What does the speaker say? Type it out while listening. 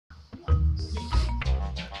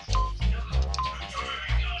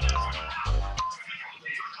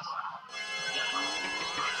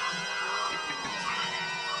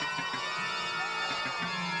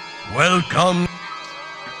Welcome.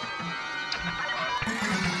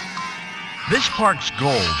 This park's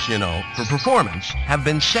goals, for performance have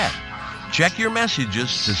been set. Check your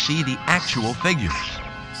messages to see the actual figures.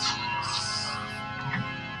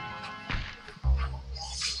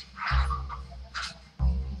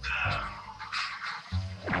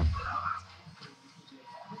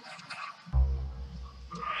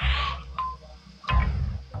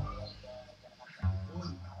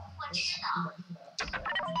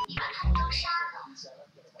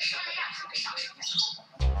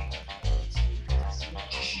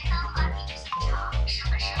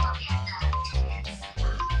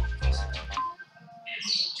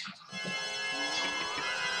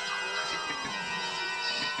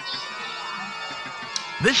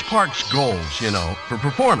 This park's goals, for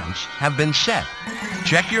performance have been set.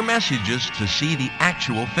 Check your messages to see the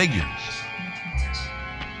actual figures.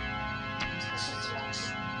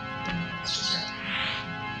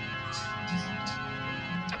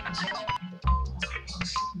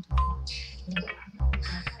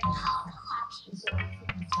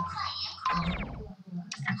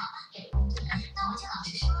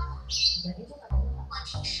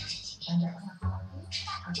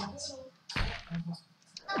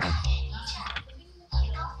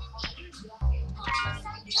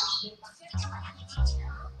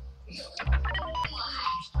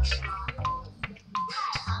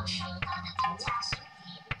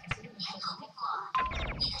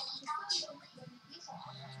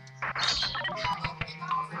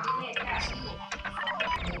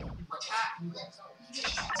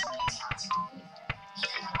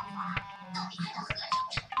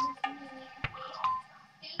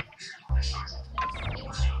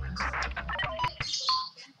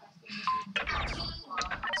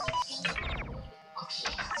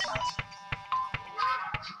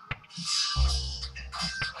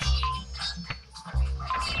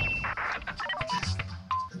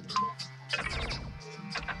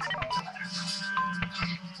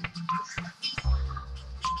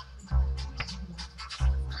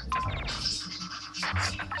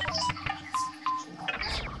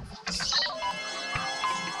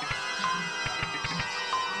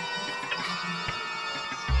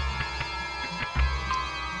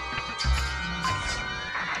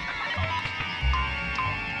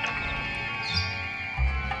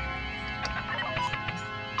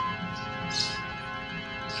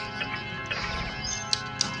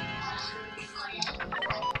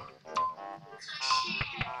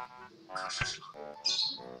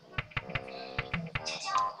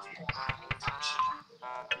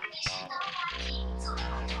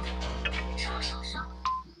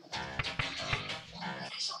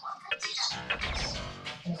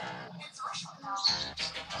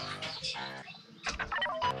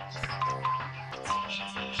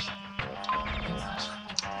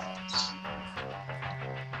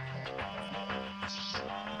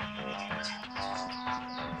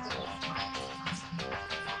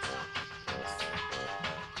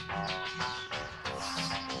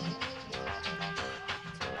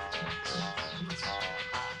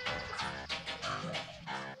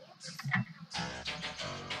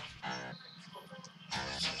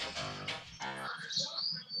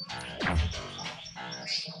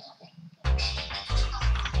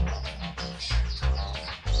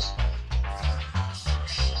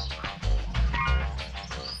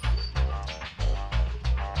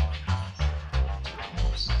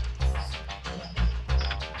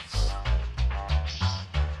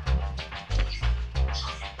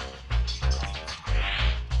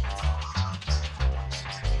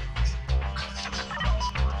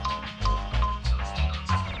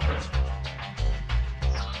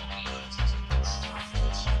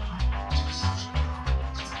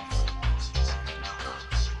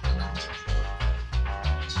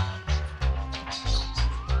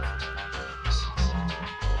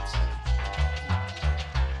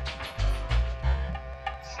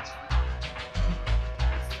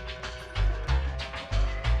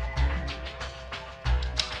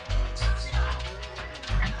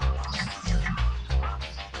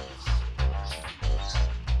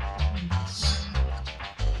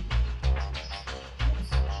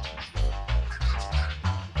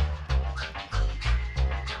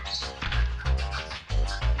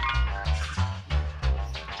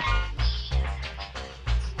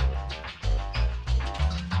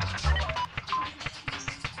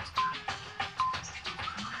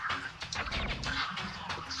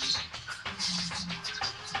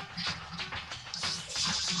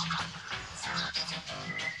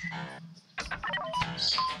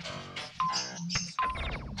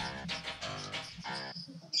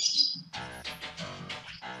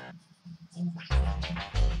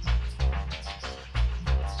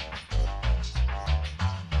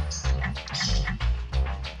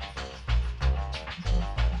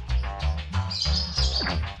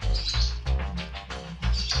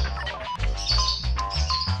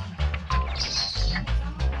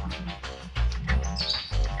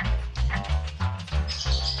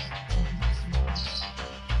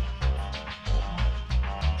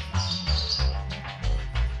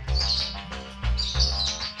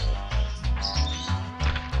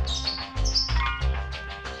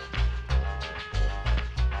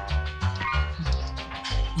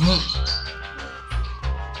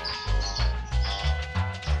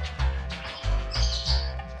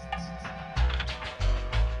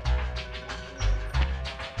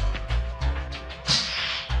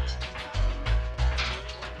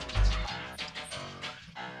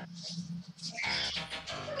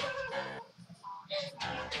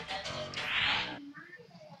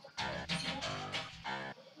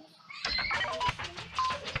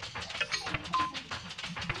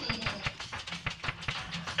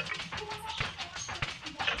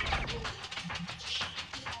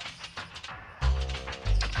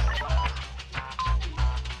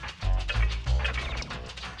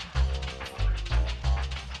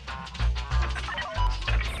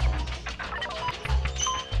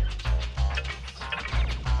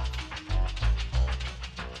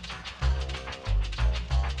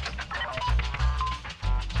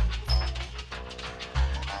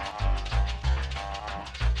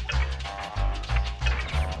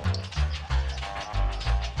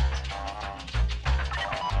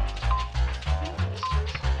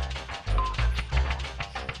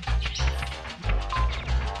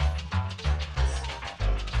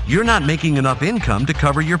 You're not making enough income to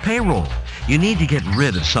cover your payroll. You need to get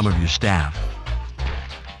rid of some of your staff.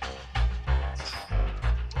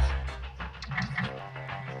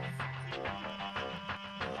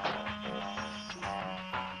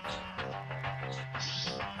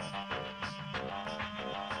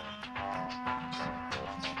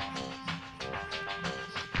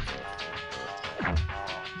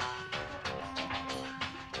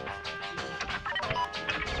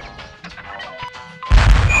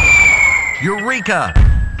 Eureka!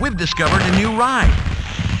 We've discovered a new ride.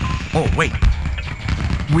 Oh, wait.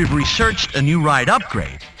 We've researched a new ride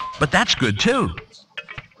upgrade, but that's good too.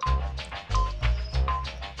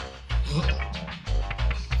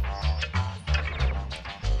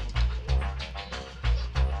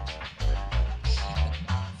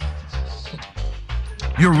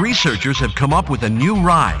 Your researchers have come up with a new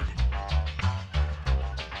ride.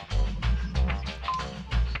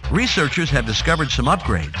 Researchers have discovered some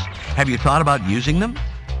upgrades. Have you thought about using them?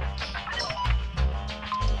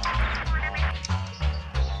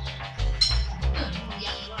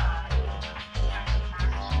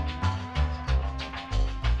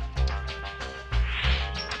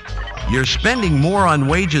 You're spending more on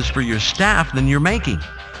wages for your staff than you're making.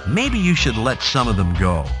 Maybe you should let some of them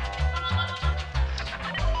go.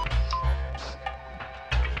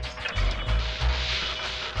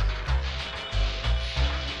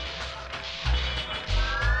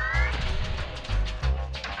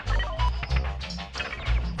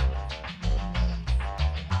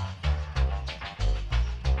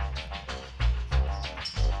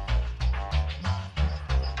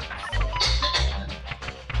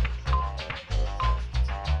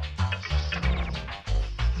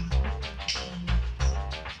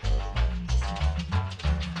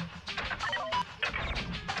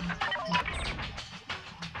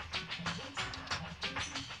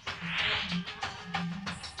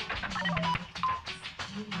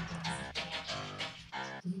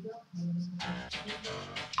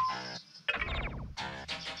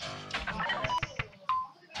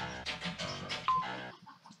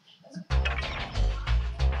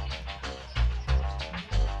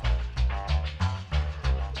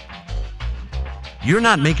 You're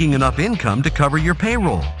not making enough income to cover your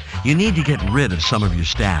payroll. You need to get rid of some of your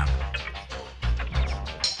staff.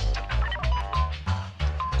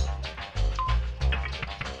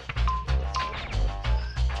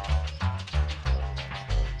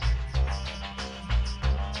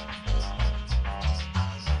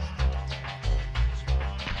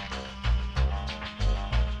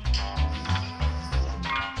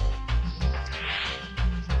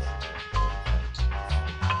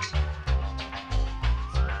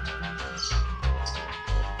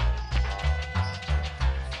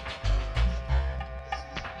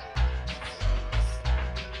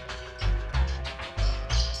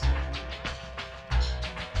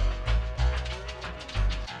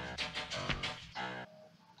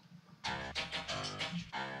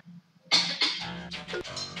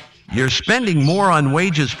 You're spending more on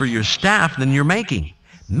wages for your staff than you're making.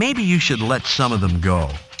 Maybe you should let some of them go.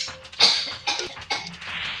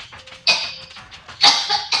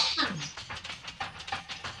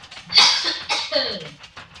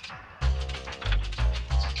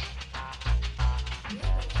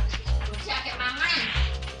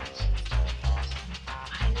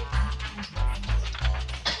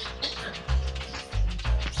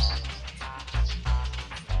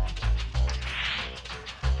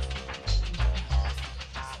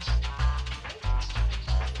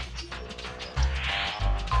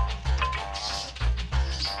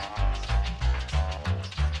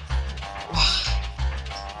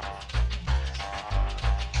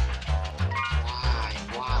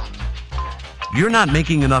 You're not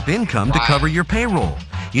making enough income to cover your payroll.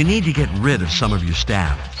 You need to get rid of some of your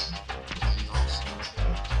staff.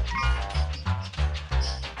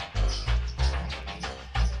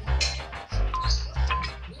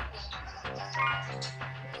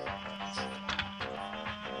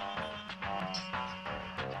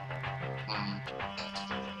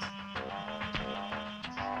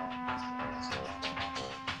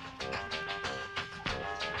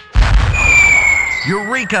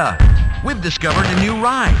 Eureka! We've discovered a new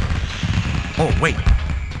ride. Oh, wait.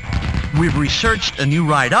 We've researched a new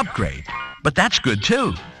ride upgrade, but that's good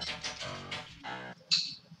too.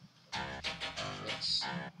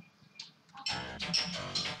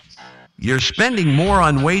 You're spending more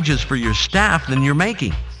on wages for your staff than you're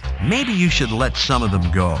making. Maybe you should let some of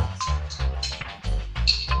them go.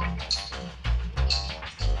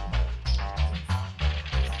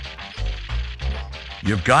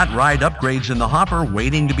 You've got ride upgrades in the hopper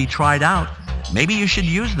waiting to be tried out. Maybe you should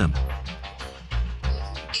use them.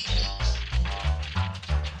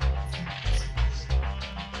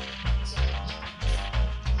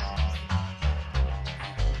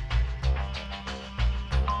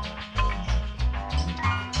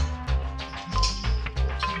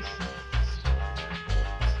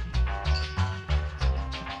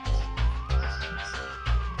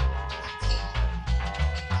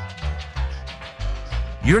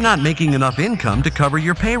 You're not making enough income to cover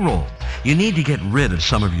your payroll. You need to get rid of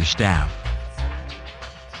some of your staff.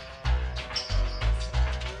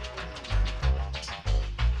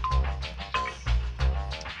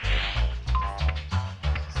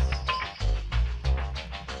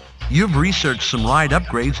 You've researched some ride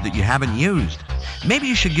upgrades that you haven't used. Maybe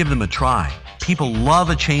you should give them a try. People love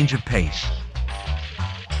a change of pace.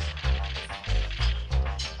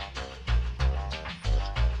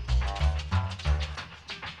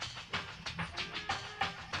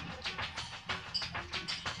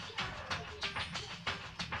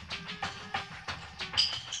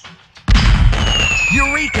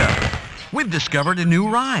 Eureka! We've discovered a new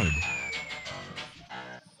ride.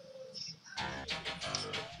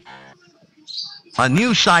 A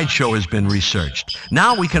new sideshow has been researched.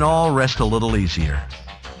 Now we can all rest a little easier.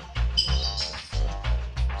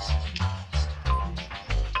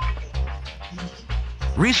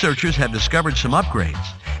 Researchers have discovered some upgrades.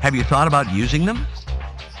 Have you thought about using them?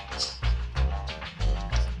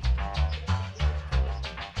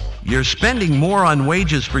 You're spending more on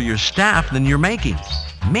wages for your staff than you're making.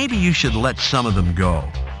 Maybe you should let some of them go.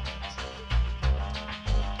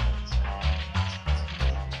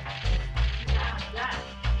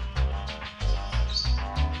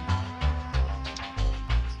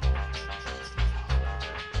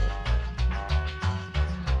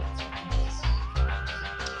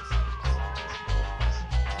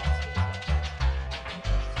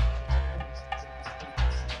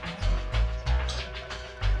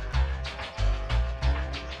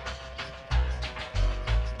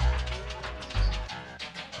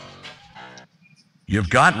 You've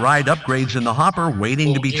got ride upgrades in the hopper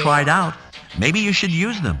waiting to be tried out. Maybe you should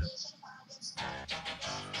use them.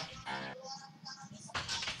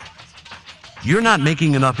 You're not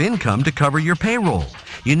making enough income to cover your payroll.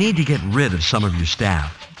 You need to get rid of some of your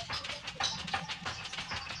staff.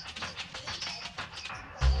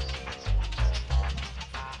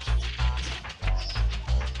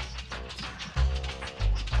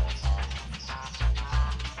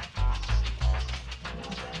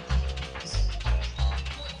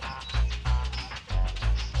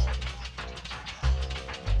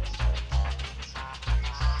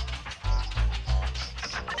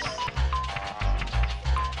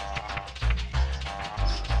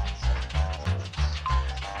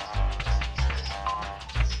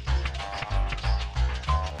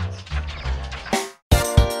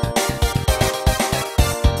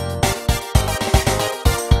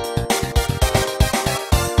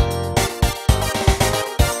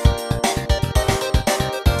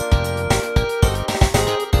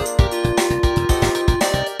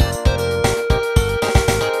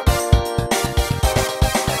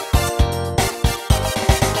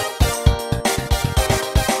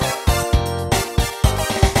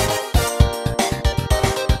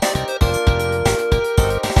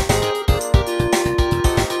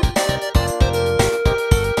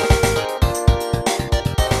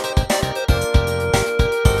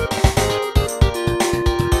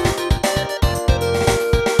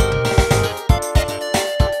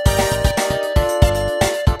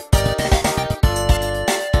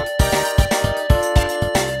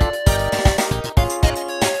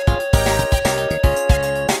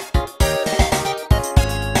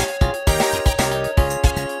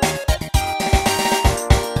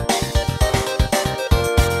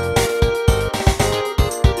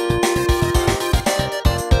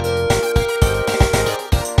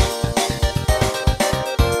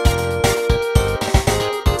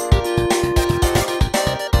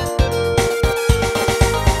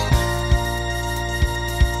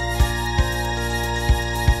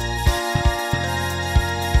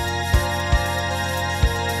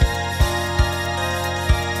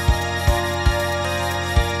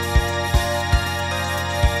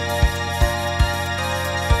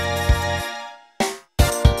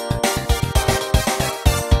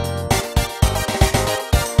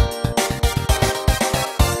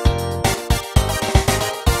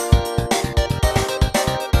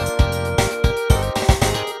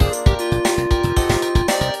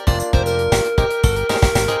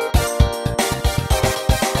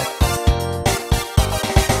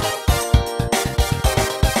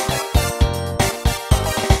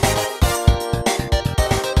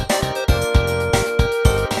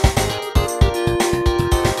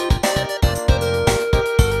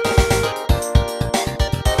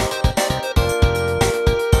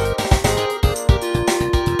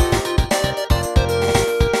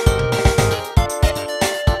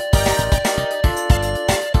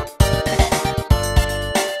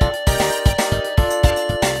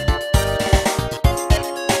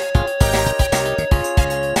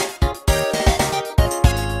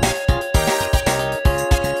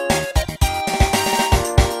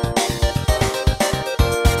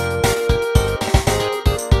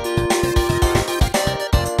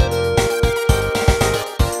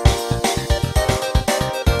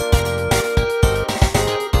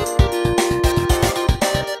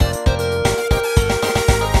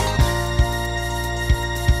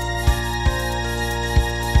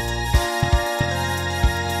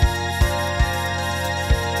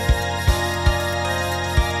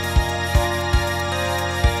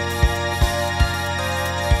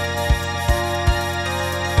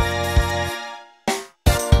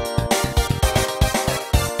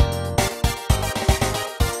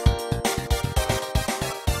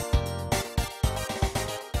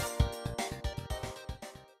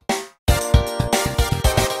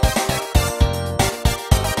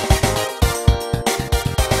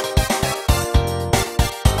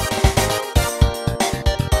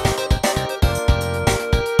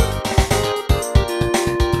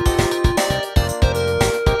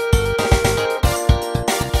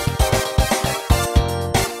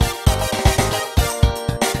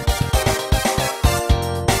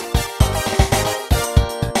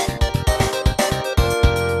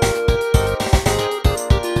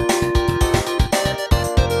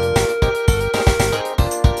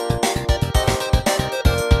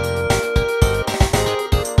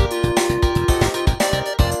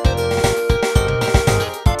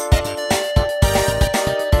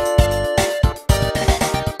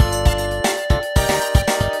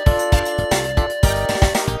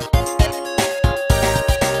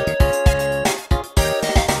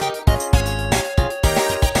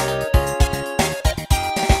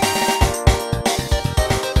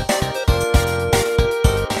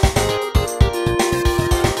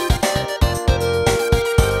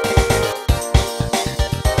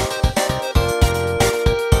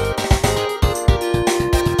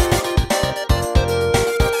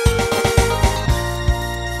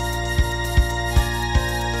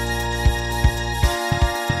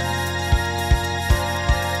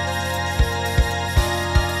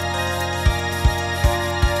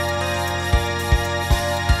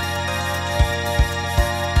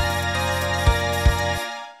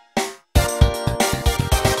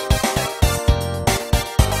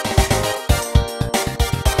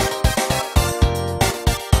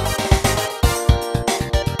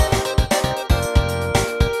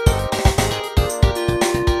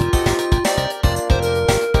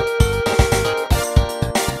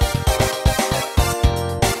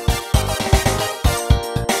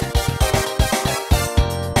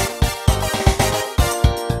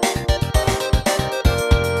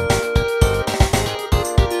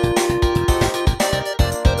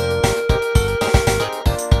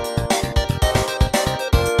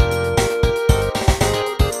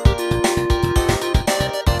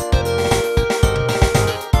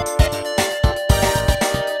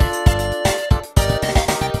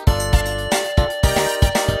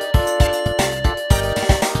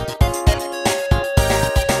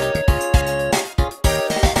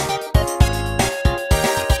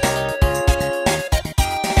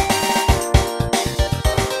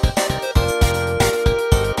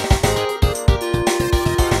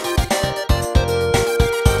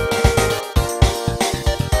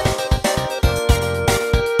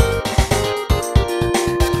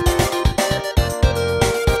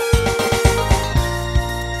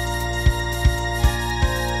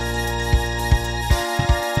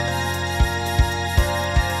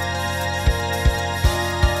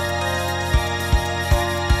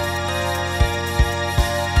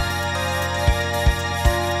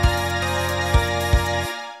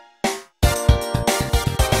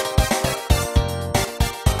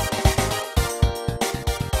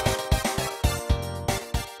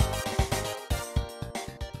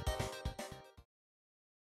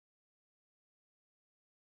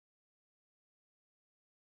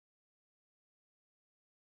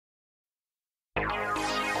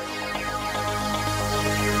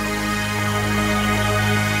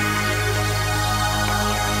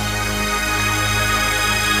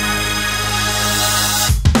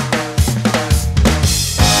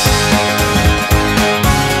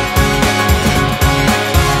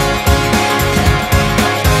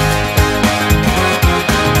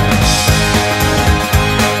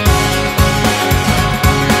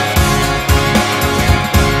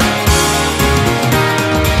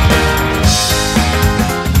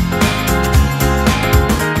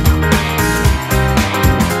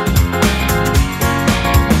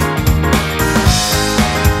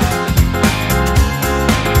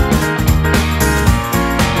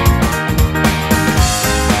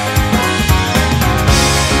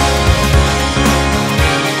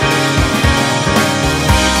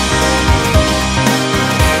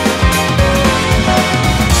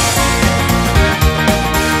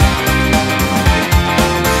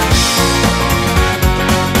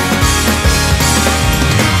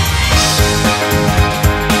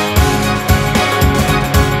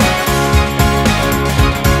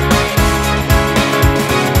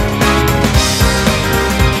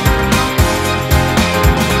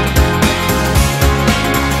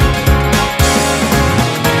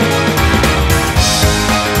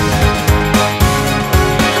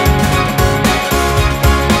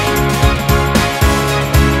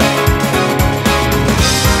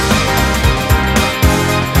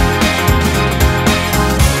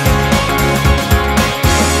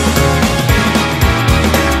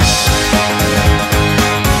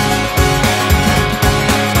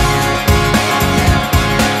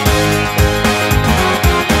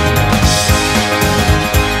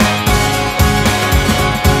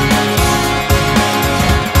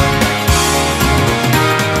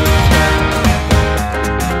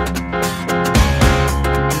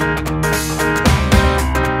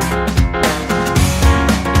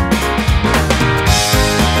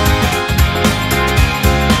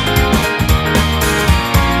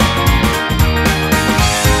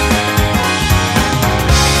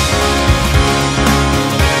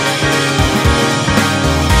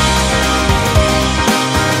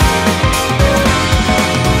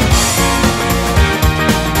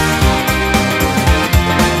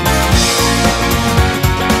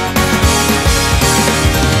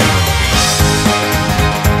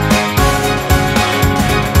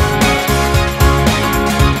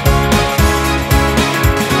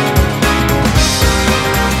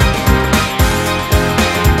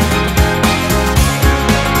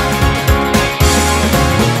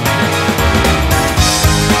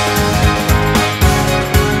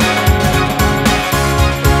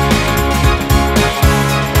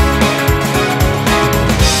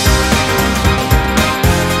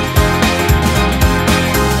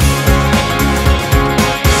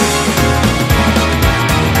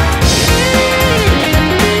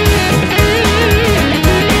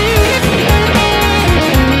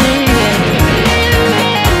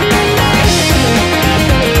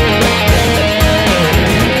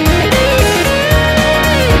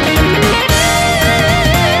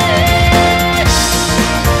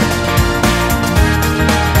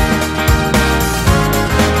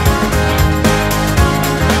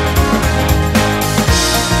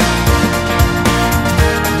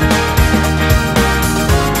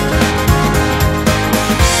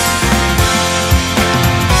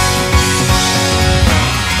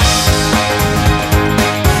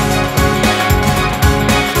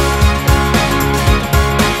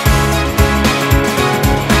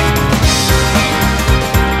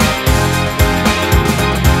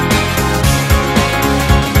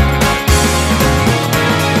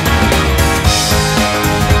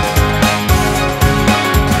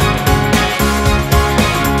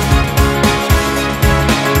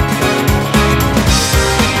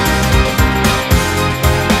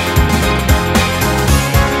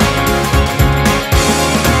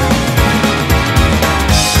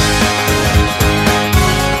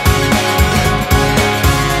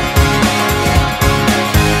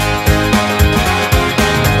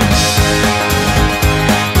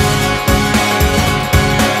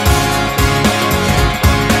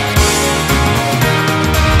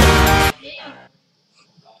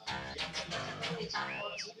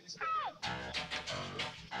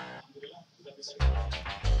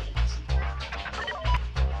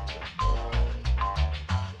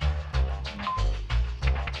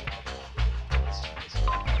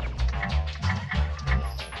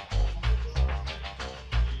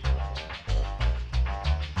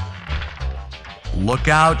 Look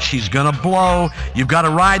out, she's gonna blow. You've got a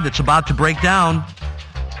ride that's about to break down.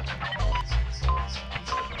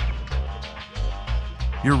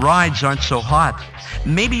 Your rides aren't so hot.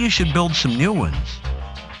 Maybe you should build some new ones.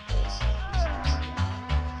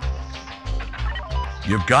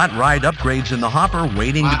 You've got ride upgrades in the hopper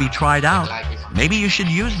waiting to be tried out. Maybe you should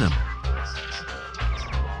use them.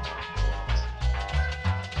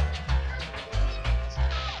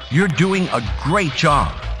 You're doing a great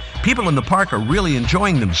job. People in the park are really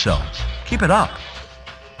enjoying themselves. Keep it up.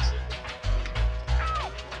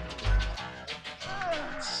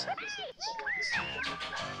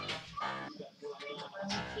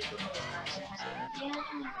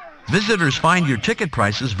 Visitors find your ticket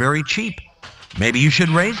prices very cheap. Maybe you should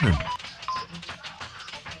raise them.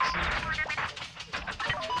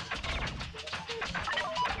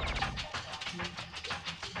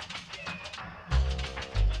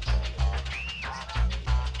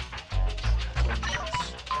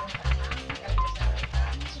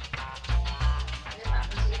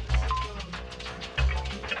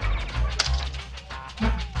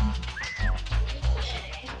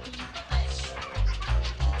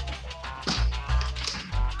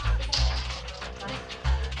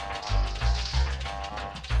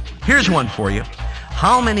 Here's one for you.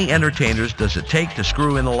 How many entertainers does it take to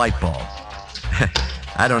screw in a light bulb?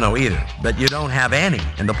 I don't know either, but you don't have any,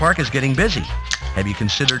 and the park is getting busy. Have you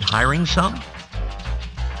considered hiring some?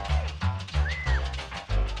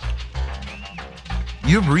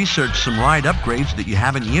 You've researched some ride upgrades that you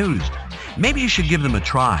haven't used. Maybe you should give them a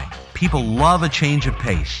try. People love a change of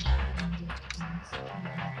pace.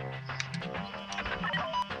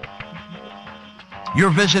 Your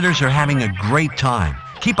visitors are having a great time.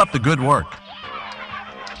 Keep up the good work.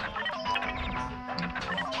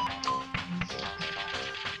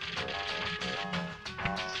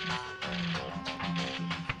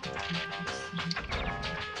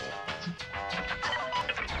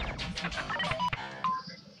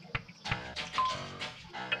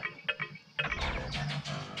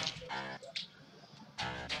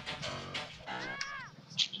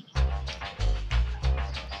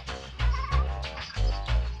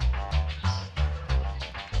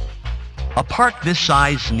 A park this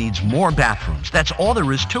size needs more bathrooms. That's all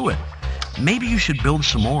there is to it. Maybe you should build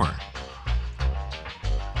some more.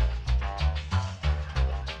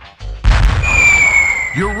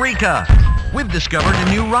 Eureka! We've discovered a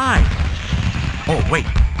new ride. Oh, wait.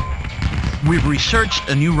 We've researched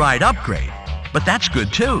a new ride upgrade, but that's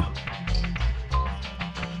good too.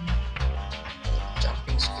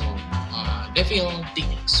 Jumping school. Devil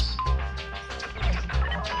Things.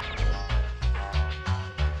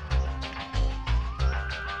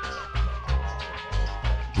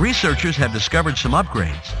 Researchers have discovered some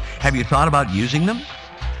upgrades. Have you thought about using them?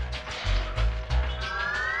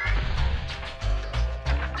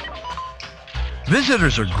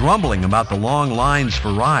 Visitors are grumbling about the long lines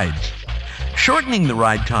for rides. Shortening the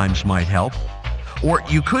ride times might help. Or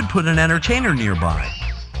you could put an entertainer nearby.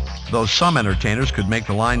 Though some entertainers could make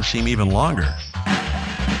the line seem even longer.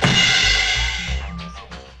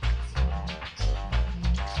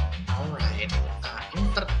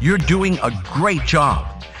 You're doing a great job.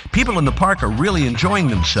 People in the park are really enjoying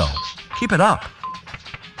themselves. Keep it up.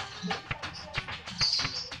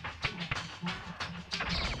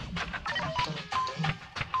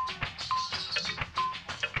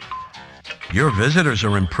 Your visitors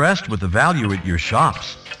are impressed with the value at your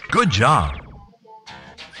shops. Good job.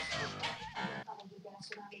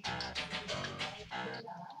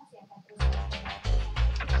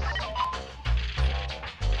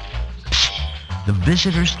 The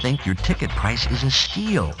visitors think your ticket price is a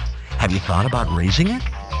steal. Have you thought about raising it?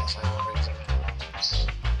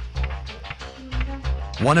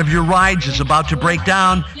 One of your rides is about to break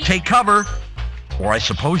down. Take cover. Or I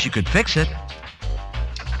suppose you could fix it.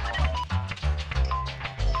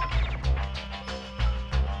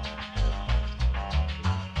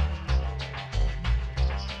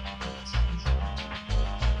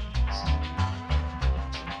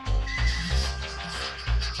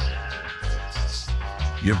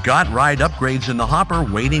 You've got ride upgrades in the hopper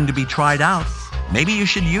waiting to be tried out. Maybe you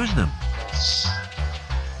should use them.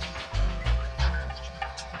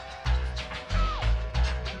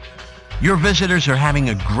 Your visitors are having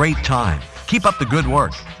a great time. Keep up the good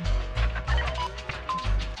work.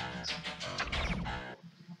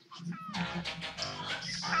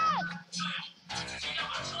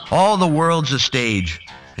 All the world's a stage,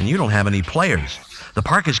 and you don't have any players. The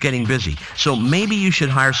park is getting busy, so maybe you should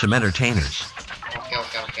hire some entertainers.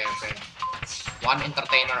 Okay. One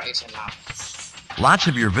entertainer is enough. Lots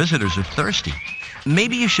of your visitors are thirsty.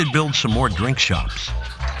 Maybe you should build some more drink shops.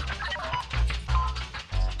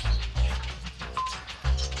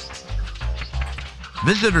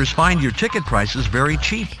 Visitors find your ticket prices very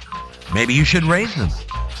cheap. Maybe you should raise them.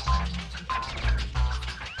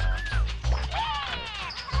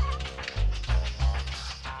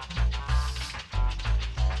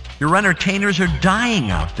 Your entertainers are dying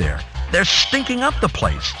out there. They're stinking up the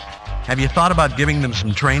place. Have you thought about giving them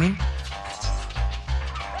some training?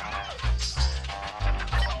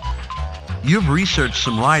 You've researched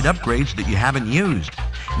some ride upgrades that you haven't used.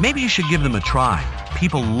 Maybe you should give them a try.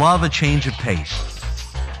 People love a change of pace.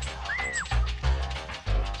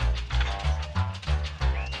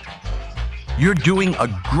 You're doing a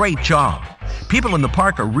great job. People in the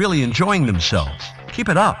park are really enjoying themselves. Keep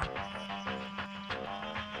it up.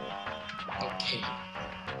 Okay.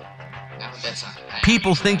 Now that's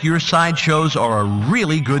People think your sideshows are a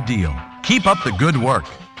really good deal. Keep up the good work.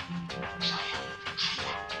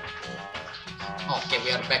 Okay,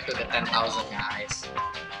 we are back to the 10,000, guys.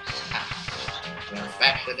 We are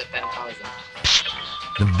back to the 10,000.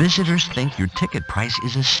 The visitors think your ticket price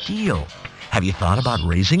is a steal. Have you thought about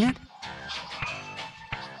raising it?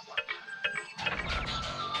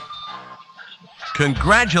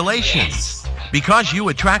 Congratulations! Because you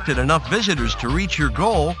attracted enough visitors to reach your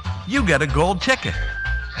goal, you get a gold ticket.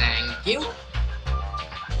 Thank you.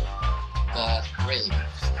 But really,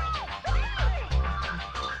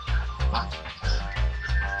 huh?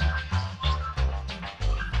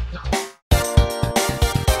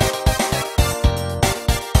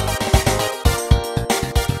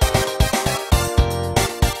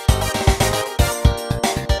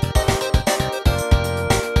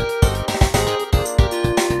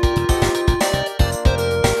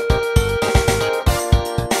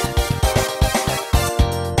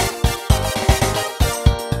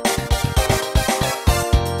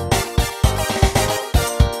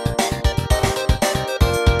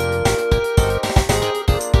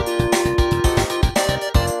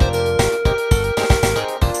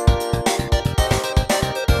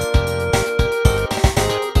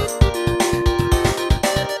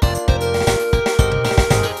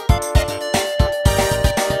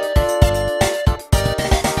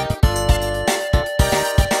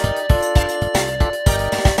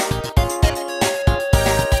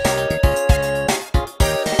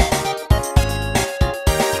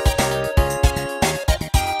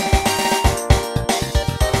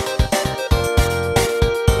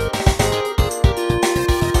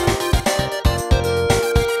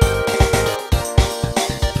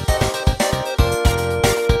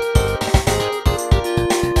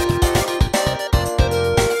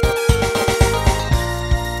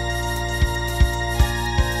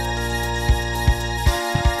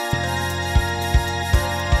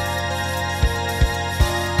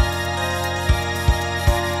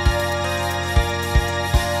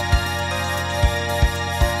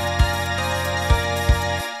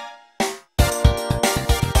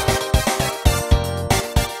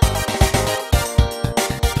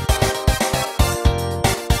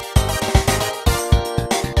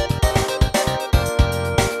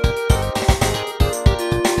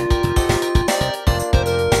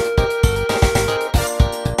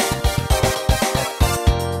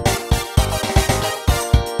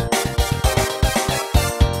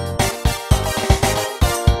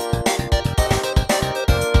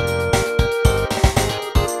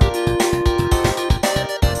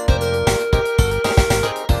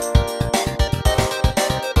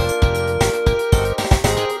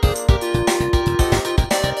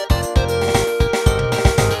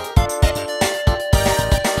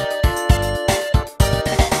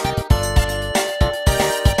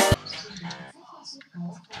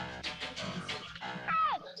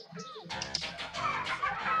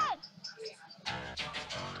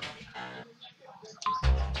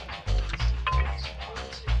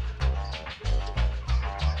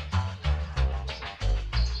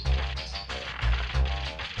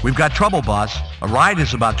 We've got trouble, boss. A ride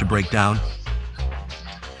is about to break down.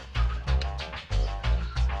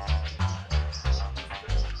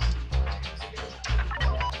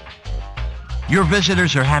 Your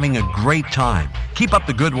visitors are having a great time. Keep up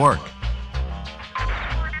the good work.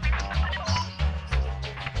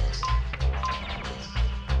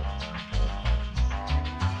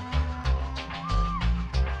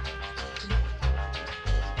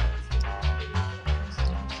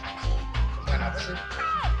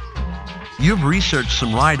 You've researched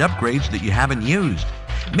some ride upgrades that you haven't used.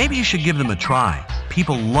 Maybe you should give them a try.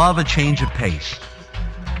 People love a change of pace.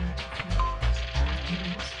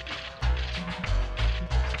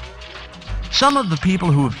 Some of the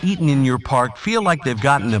people who have eaten in your park feel like they've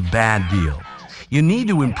gotten a bad deal. You need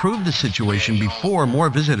to improve the situation before more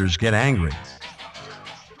visitors get angry.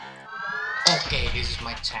 Okay, this is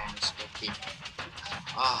my chance to pick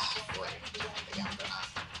Ah, boy. Pegang berat.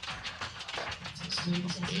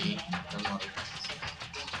 Oke, memori.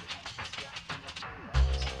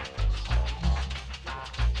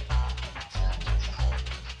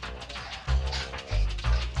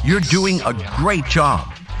 You're doing a great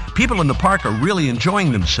job. People in the park are really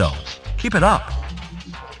enjoying themselves. Keep it up.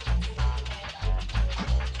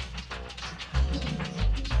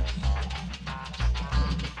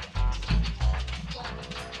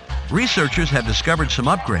 Researchers have discovered some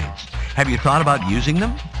upgrades. Have you thought about using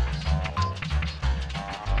them?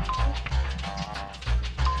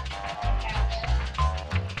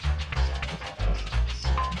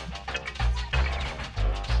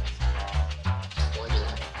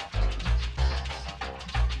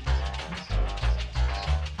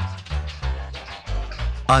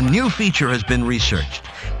 A new feature has been researched.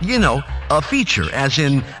 You know, a feature, as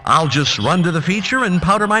in, I'll just run to the feature and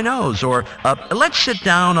powder my nose, or let's sit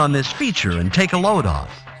down on this feature and take a load off.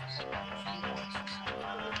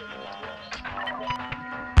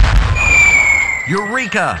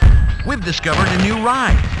 Eureka! We've discovered a new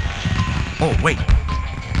ride. Oh, wait.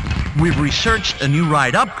 We've researched a new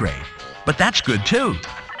ride upgrade, but that's good too.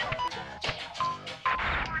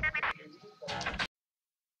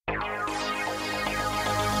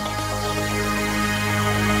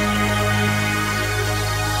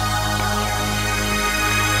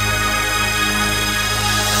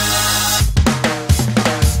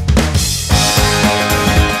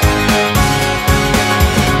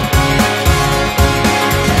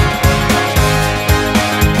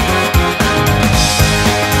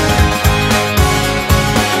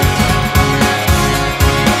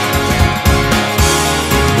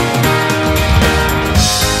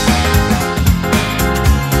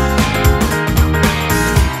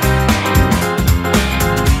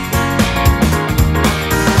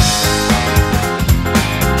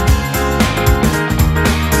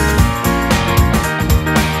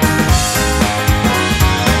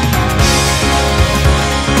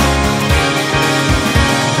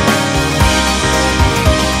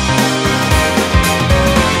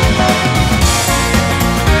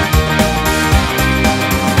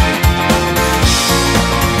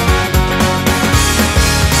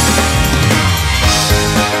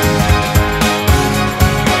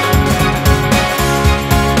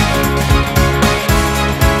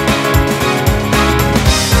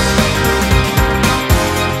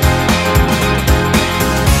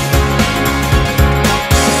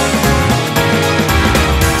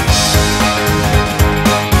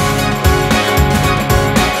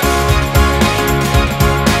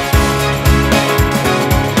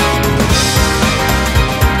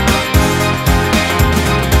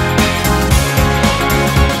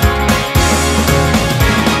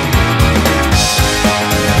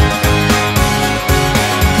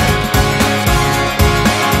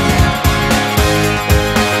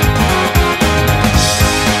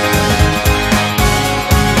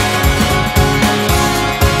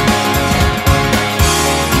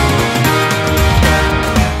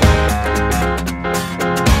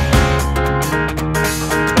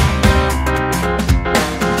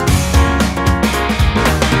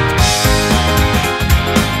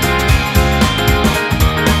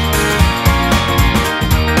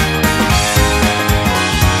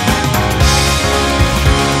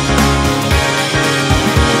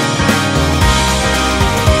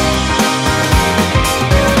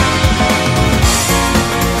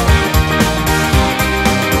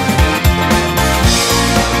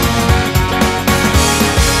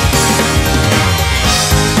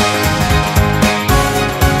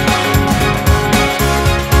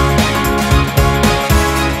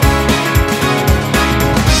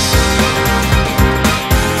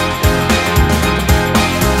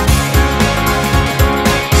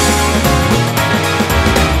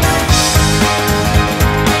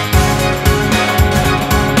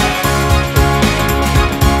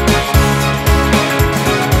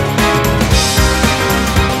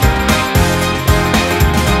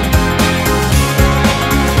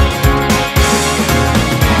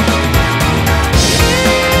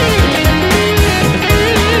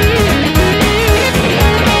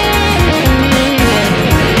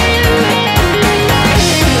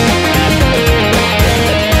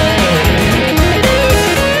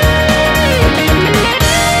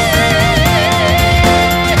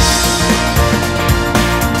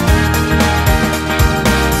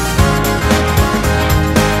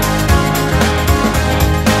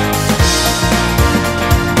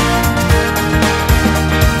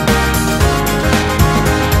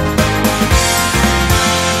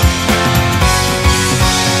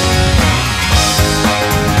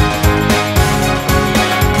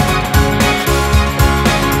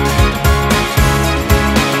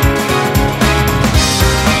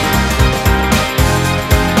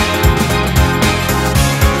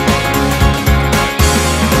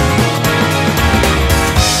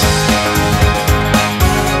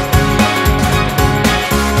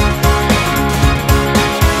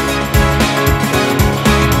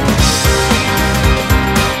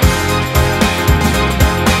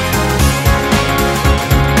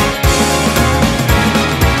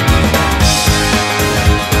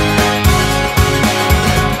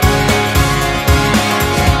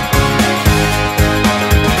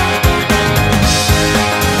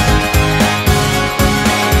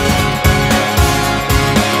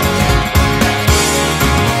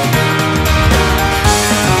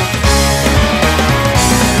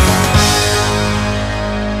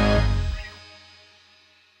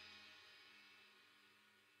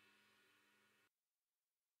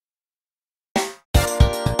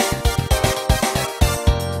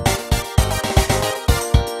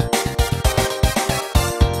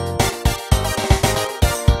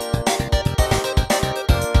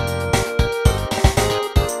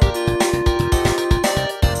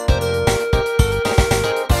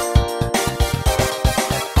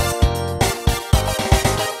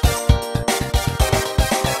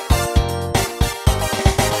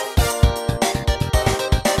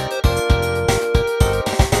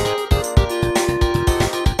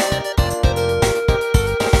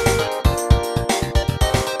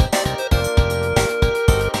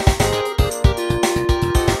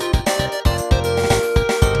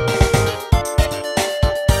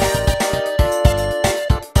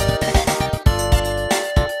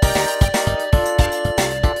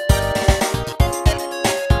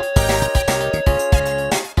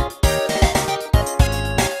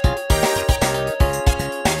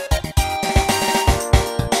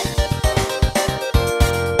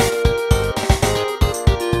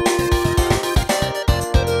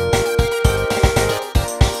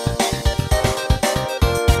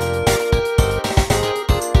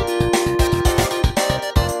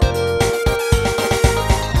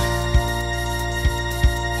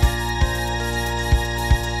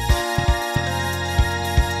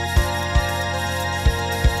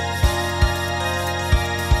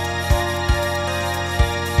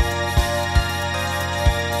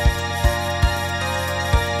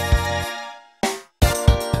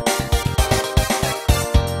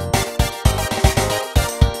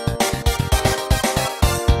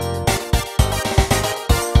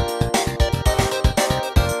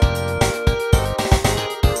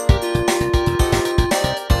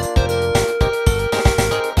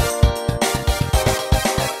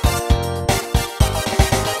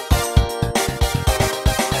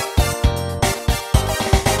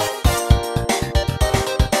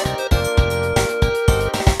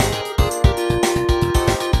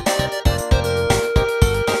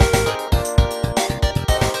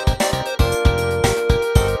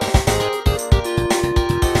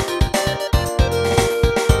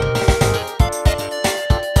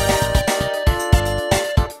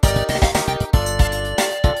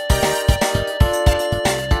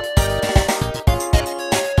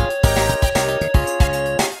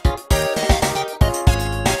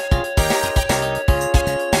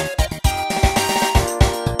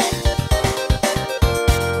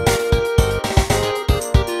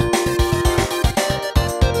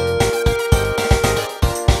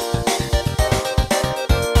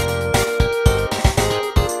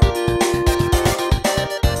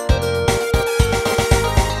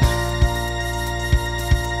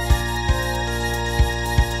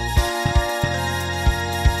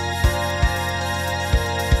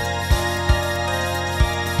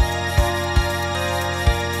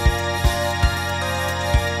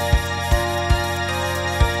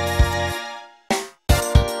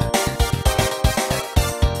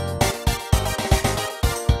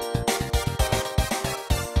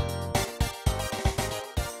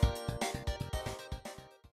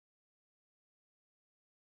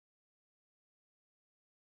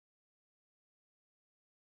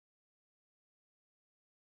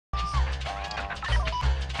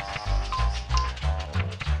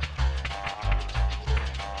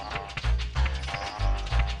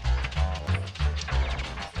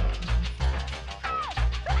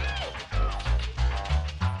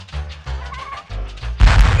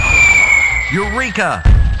 Eureka!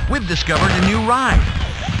 We've discovered a new ride.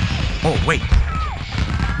 Oh, wait.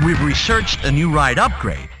 We've researched a new ride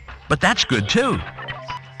upgrade, but that's good too.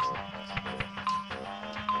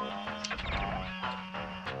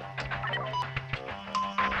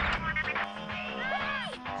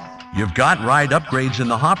 You've got ride upgrades in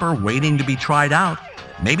the hopper waiting to be tried out.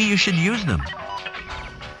 Maybe you should use them.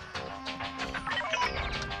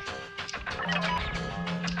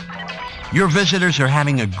 Your visitors are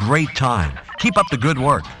having a great time. Keep up the good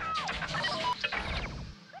work.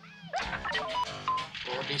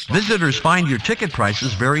 Visitors find your ticket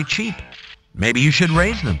prices very cheap. Maybe you should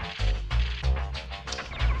raise them.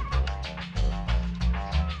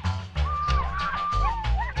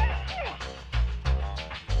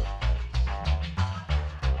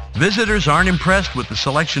 Visitors aren't impressed with the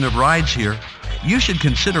selection of rides here. You should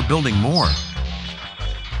consider building more.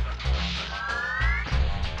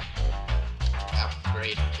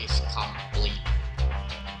 Upgrade is complete.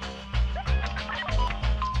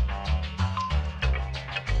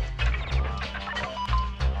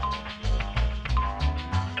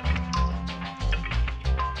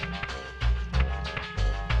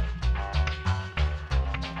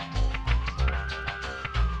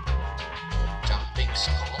 Jumping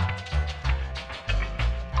skull.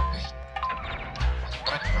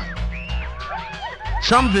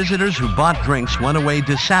 Some visitors who bought drinks went away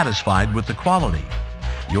dissatisfied with the quality.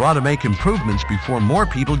 You ought to make improvements before more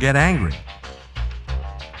people get angry.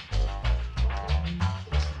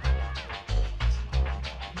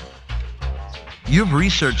 You've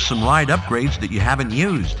researched some ride upgrades that you haven't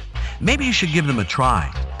used. Maybe you should give them a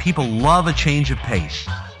try. People love a change of pace.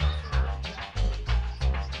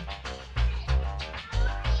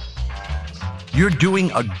 You're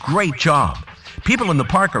doing a great job. People in the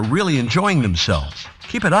park are really enjoying themselves.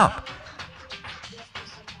 Keep it up.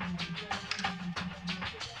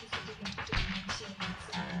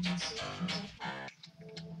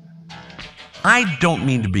 I don't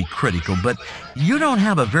mean to be critical, but you don't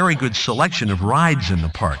have a very good selection of rides in the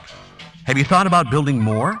park. Have you thought about building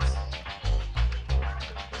more?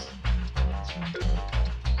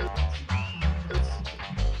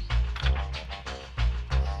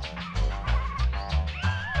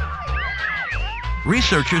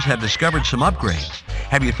 Researchers have discovered some upgrades.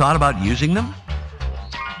 Have you thought about using them?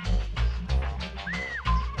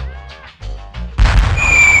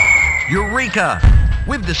 Eureka!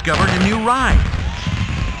 We've discovered a new ride.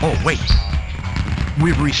 Oh, wait.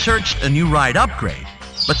 We've researched a new ride upgrade,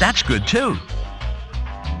 but that's good too.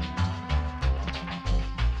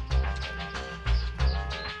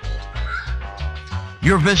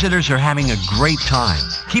 Your visitors are having a great time.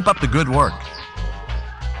 Keep up the good work.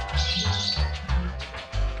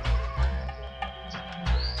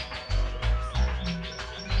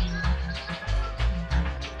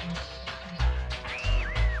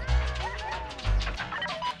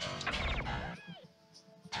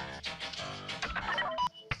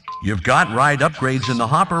 You've got ride upgrades in the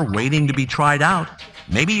hopper waiting to be tried out.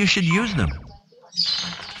 Maybe you should use them.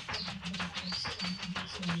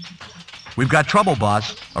 We've got trouble,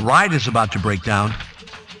 boss. A ride is about to break down.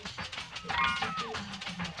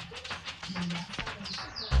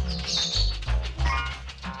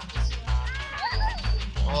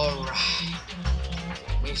 Alright.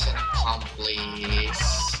 Mission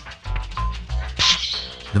accomplished.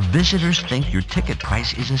 The visitors think your ticket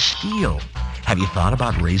price is a steal. Have you thought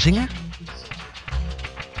about raising it?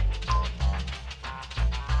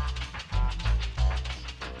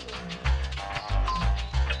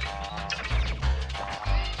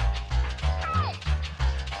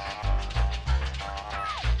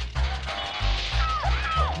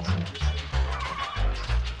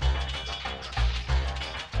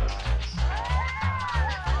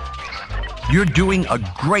 You're doing a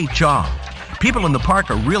great job. People in the park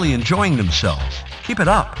are really enjoying themselves. Keep it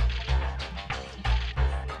up.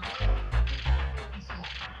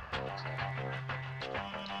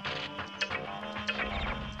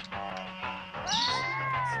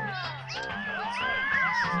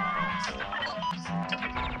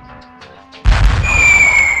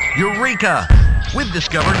 Eureka! We've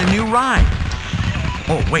discovered a new ride.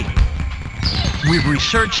 Oh, wait. We've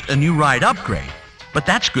researched a new ride upgrade, but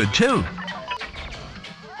that's good too.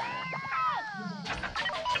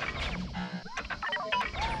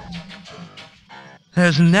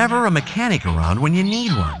 There's never a mechanic around when you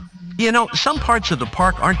need one. You know, some parts of the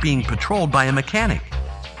park aren't being patrolled by a mechanic.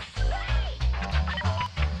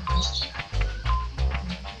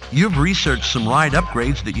 You've researched some ride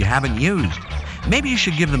upgrades that you haven't used. Maybe you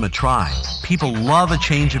should give them a try. People love a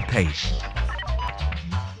change of pace.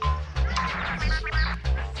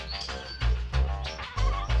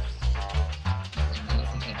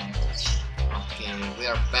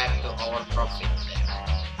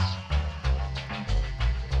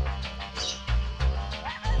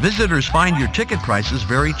 Visitors find your ticket prices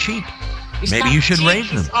very cheap. It's Maybe not you should cheap, raise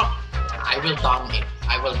them. it's up. I will down it.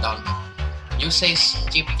 I will down it. You say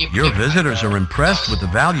cheap. Your visitors are impressed with the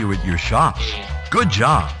value at your shops. Good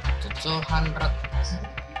job. $200.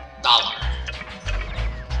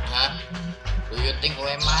 Huh? Do you think who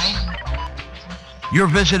am I? Your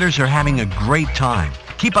visitors are having a great time.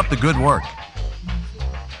 Keep up the good work.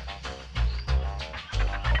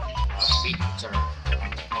 Picture.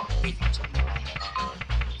 Oh, picture.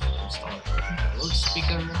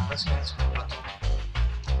 Loudspeaker. Presence.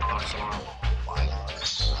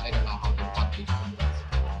 I don't know how to put this one.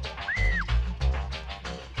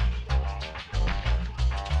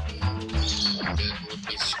 That would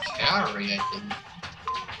be scary, I think.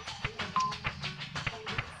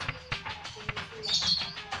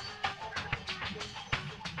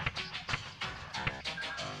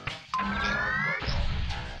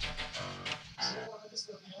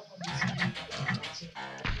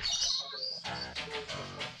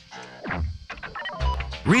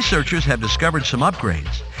 Researchers have discovered some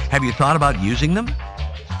upgrades. Have you thought about using them?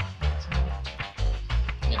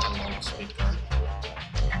 Need a loudspeaker.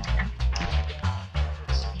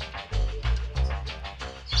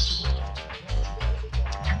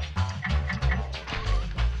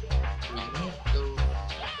 We need to.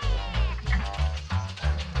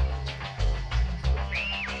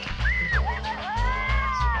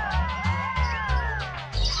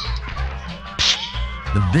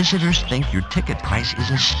 The visitors think your ticket price is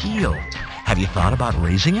a steal. Have you thought about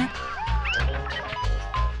raising it?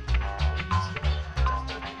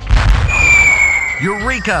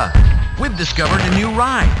 Eureka! We've discovered a new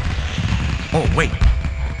ride. Oh, wait.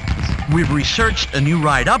 We've researched a new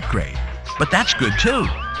ride upgrade, but that's good too.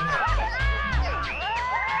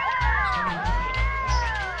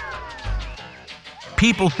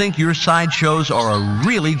 People think your sideshows are a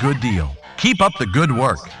really good deal. Keep up the good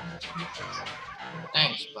work.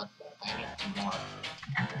 Thanks, but I need more.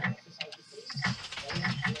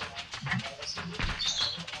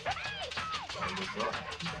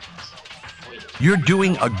 You're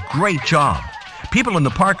doing a great job. People in the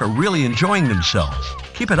park are really enjoying themselves.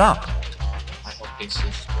 Keep it up. I hope this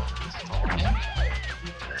is okay.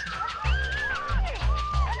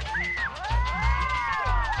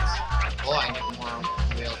 Oh, I need more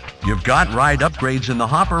wheel. You've got ride upgrades in the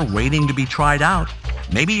hopper waiting to be tried out.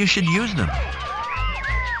 Maybe you should use them.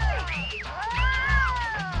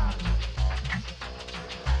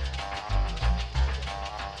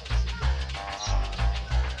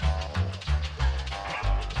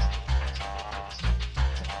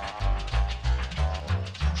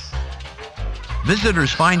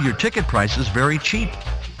 Visitors find your ticket prices very cheap.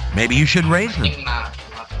 Maybe you should raise them. Think not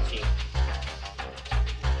cheap.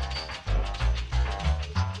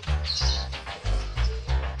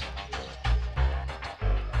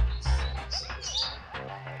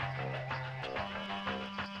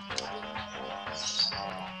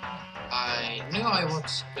 I knew I would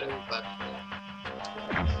screw, but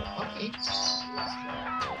okay.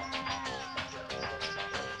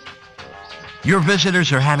 Your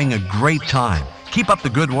visitors are having a great time. Keep up the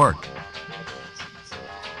good work.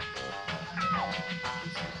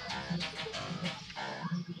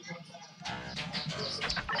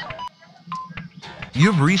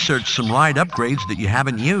 You've researched some ride upgrades that you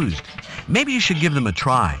haven't used. Maybe you should give them a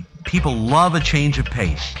try. People love a change of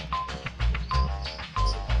pace.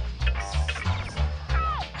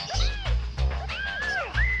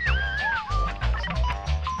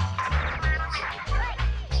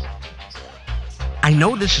 I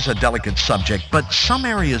know this is a delicate subject, but some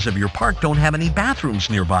areas of your park don't have any bathrooms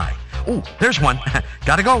nearby. Oh, there's one.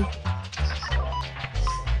 Gotta go.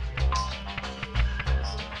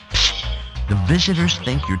 Psst. The visitors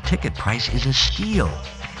think your ticket price is a steal.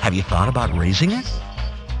 Have you thought about raising it?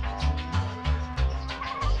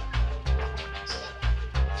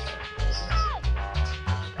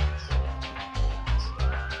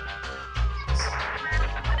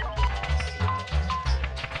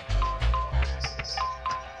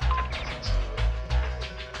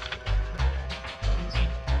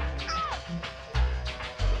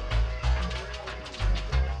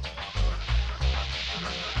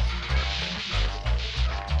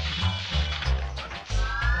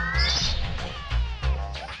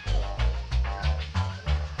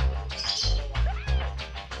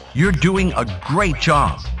 You're doing a great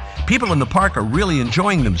job. People in the park are really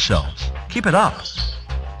enjoying themselves. Keep it up.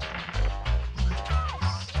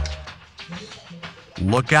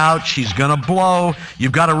 Look out, she's gonna blow.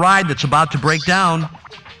 You've got a ride that's about to break down.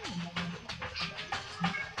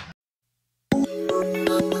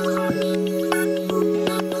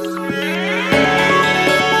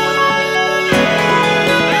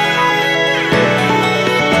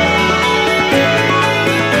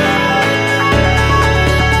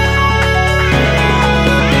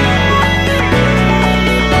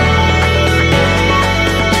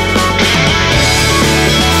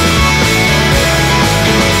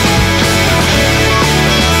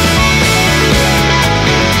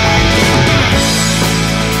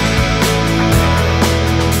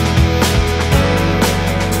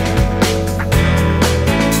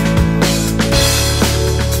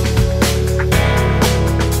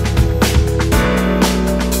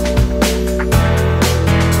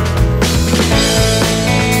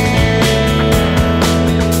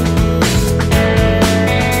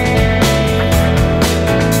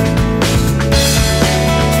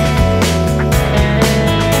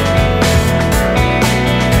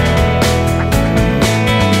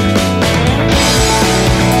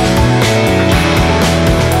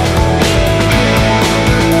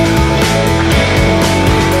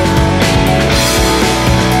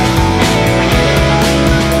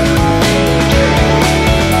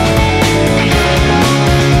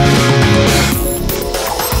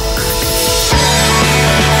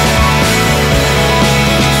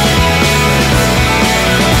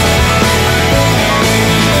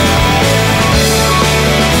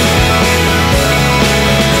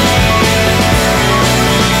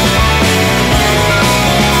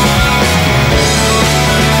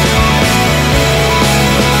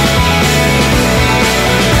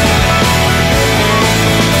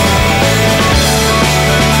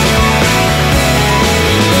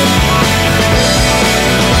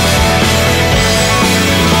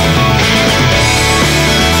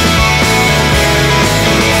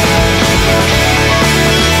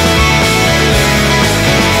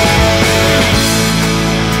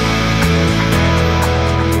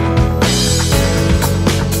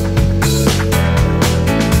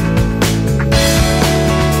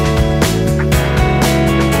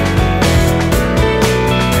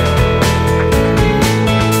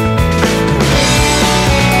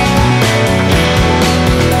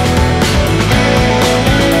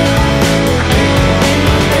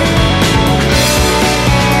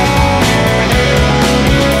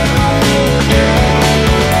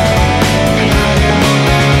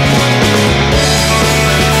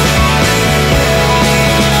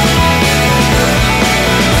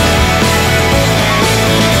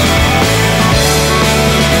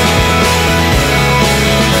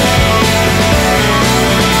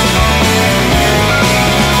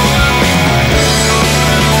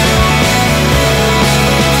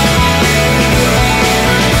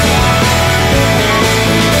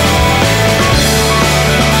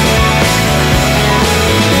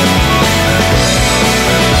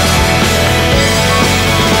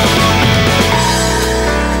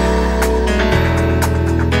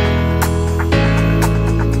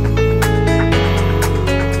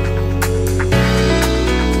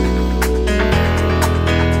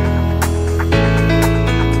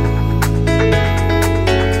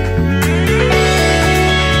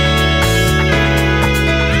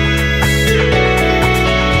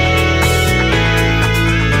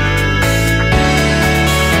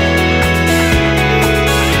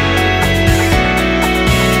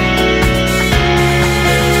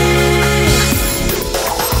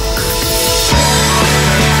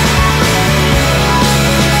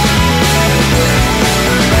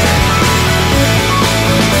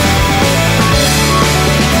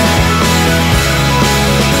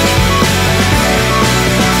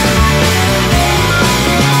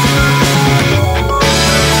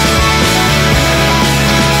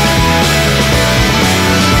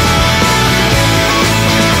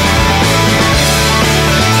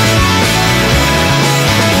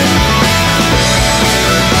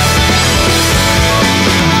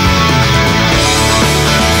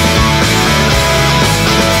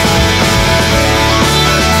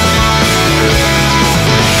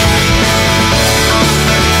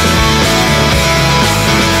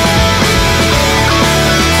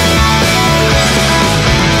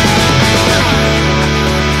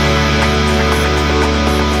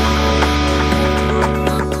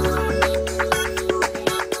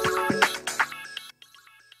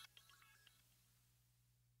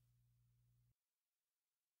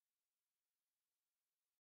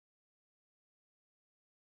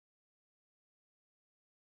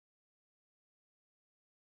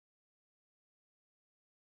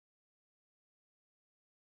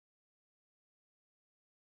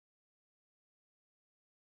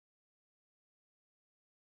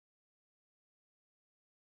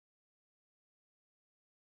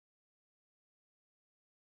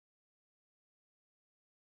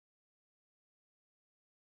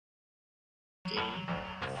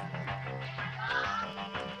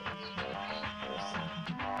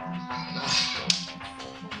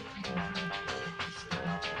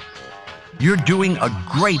 You're doing a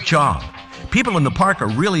great job. People in the park are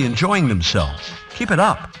really enjoying themselves. Keep it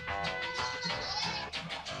up.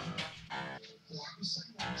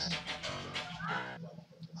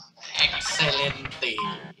 Excelente.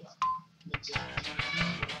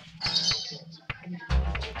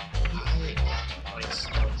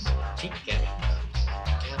 Ticket.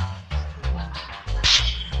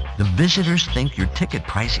 The visitors think your ticket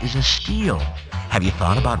price is a steal. Have you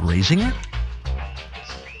thought about raising it?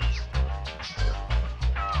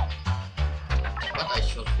 What I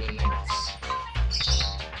should do next?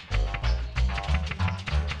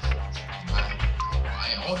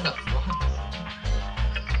 I own that one.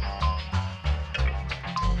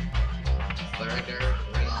 Further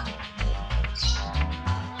ring.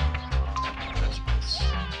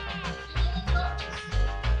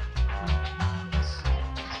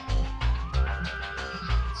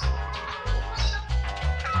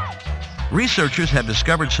 Researchers have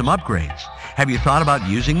discovered some upgrades. Have you thought about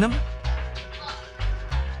using them?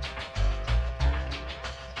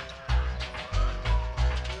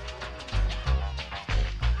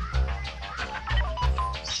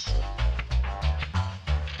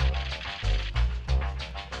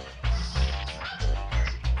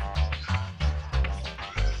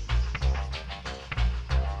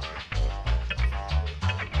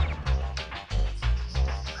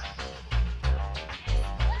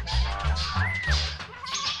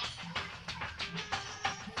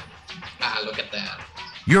 Look at that.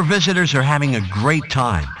 Your visitors are having a great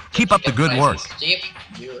time. Keep up the good work. Cheap,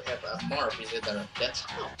 you have a more visitor. That's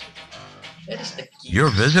how. That is the key. Your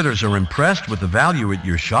visitors are impressed with the value at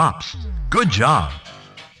your shops. Good job.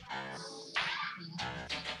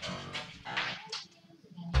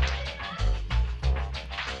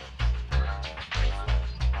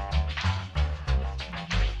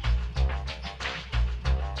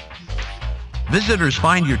 Visitors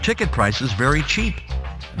find your ticket prices very cheap.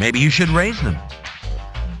 Maybe you should raise them.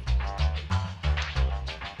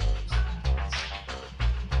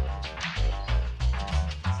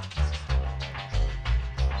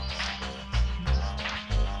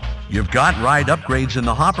 You've got ride upgrades in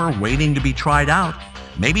the hopper waiting to be tried out.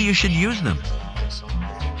 Maybe you should use them.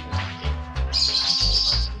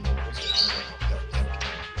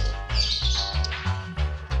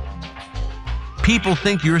 People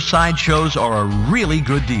think your sideshows are a really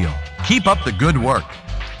good deal. Keep up the good work.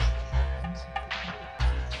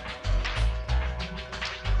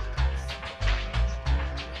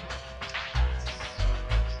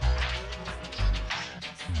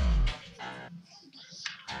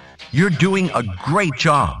 You're doing a great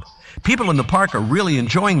job. People in the park are really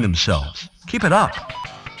enjoying themselves. Keep it up.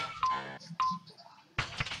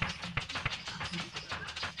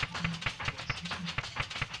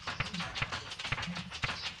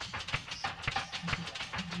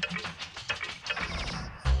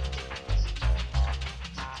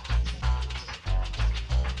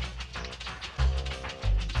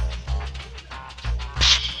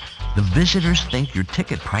 The visitors think your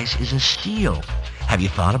ticket price is a steal. Have you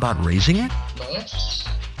thought about raising it? No.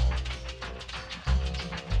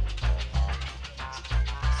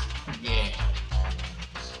 Yeah.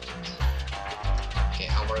 Okay,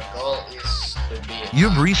 our goal is to be...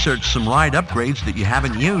 You've researched some ride upgrades that you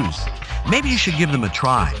haven't used. Maybe you should give them a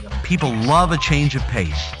try. People love a change of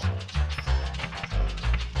pace.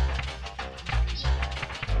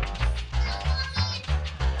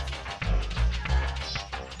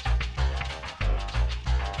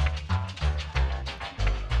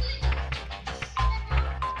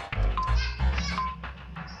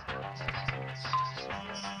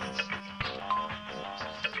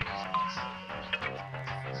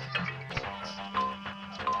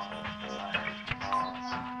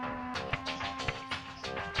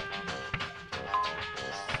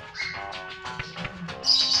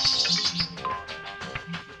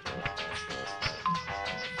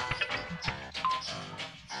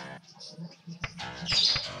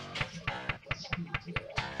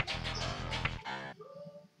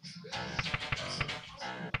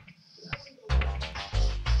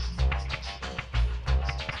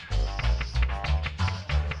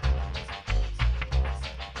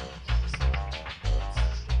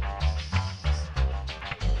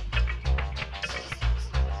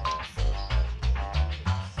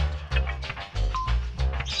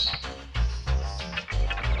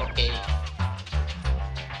 Okay.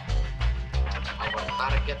 Our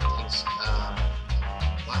target is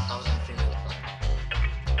 1,000 visitors.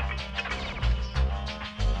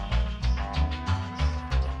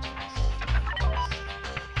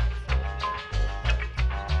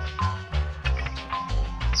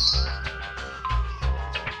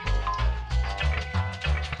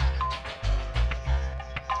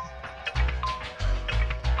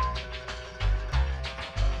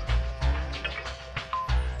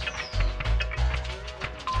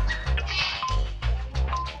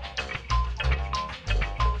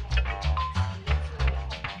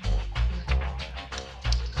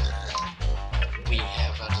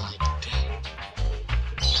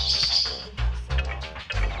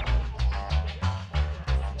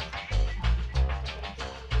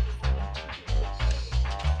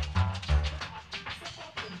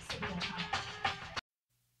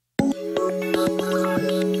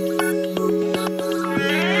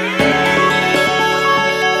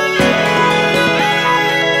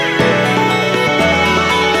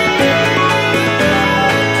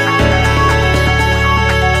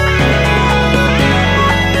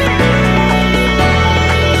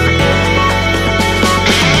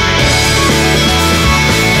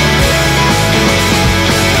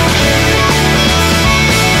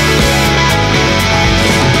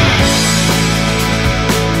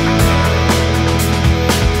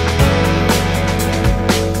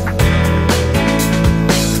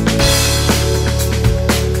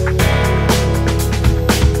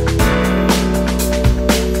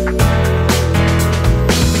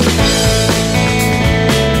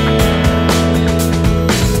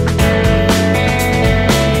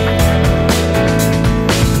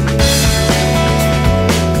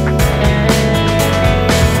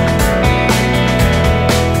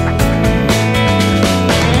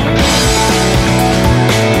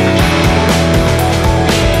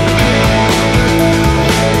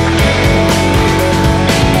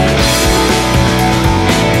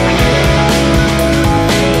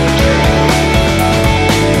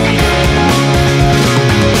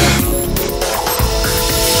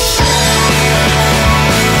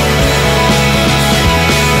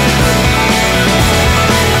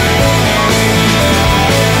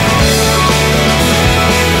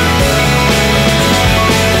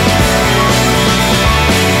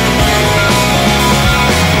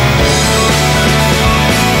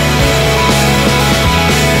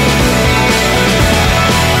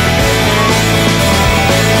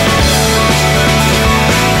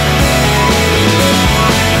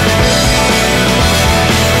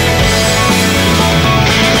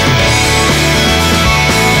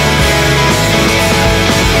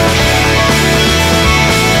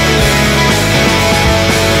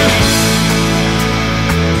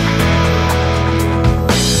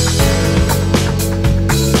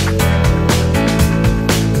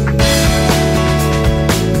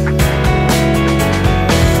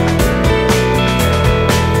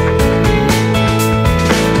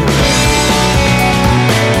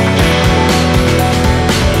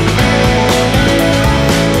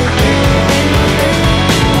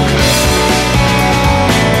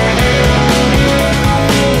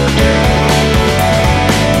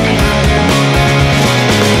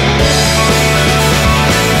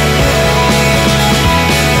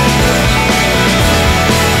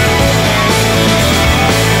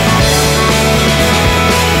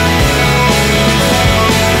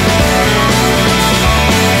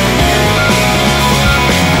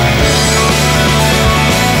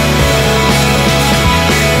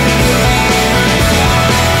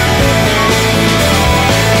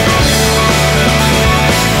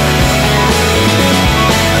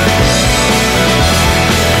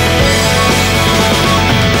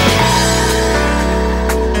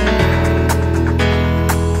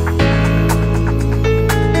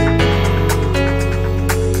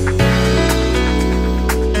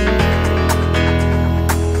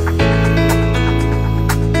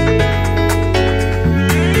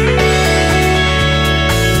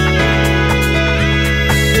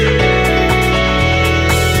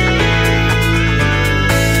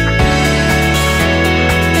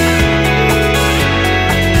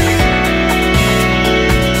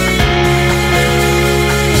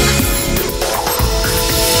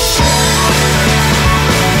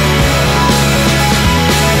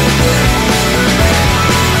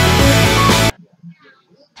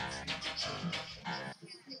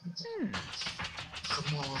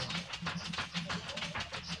 Oh,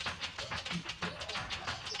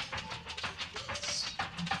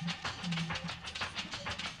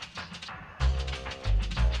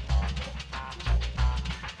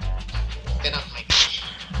 cannot make it.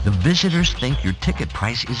 The visitors think your ticket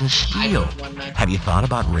price is a I steal. don't wanna. Have you thought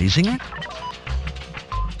about raising it?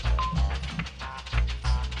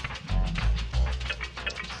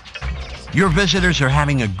 Your visitors are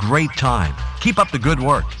having a great time. Keep up the good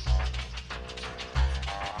work.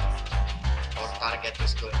 Our target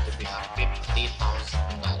is going to be $50,000.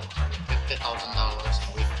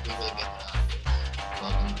 $50,000. We will get a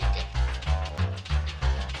golden ticket.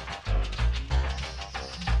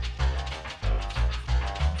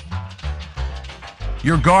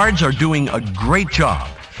 Your guards are doing a great job.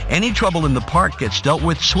 Any trouble in the park gets dealt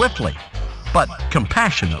with swiftly, but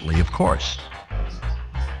compassionately, of course.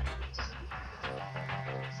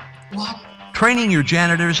 What? Training your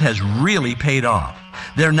janitors has really paid off.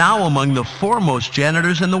 They're now among the foremost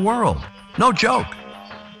janitors in the world. No joke.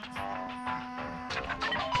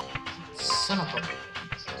 Son of a.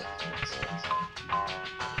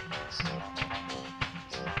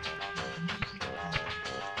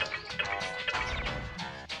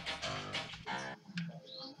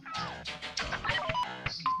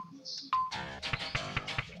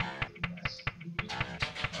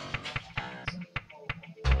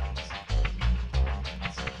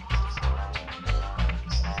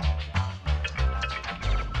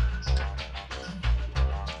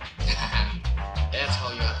 That's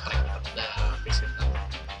how you attract the visitor.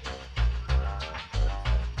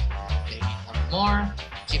 They need more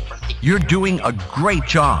cheaper tickets. You're doing a great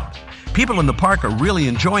job. People in the park are really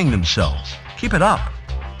enjoying themselves. Keep it up.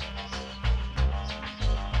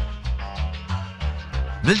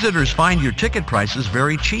 Visitors find your ticket prices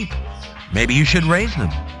very cheap. Maybe you should raise them.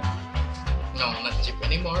 No, not cheap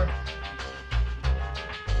anymore.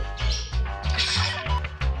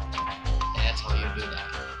 That's how you do that.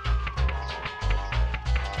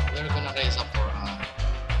 We're gonna raise up for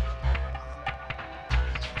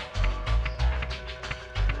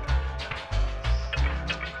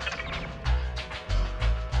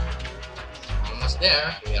almost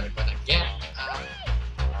there. We are gonna get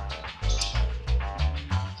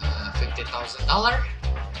 $50,000.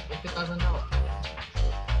 $50,000.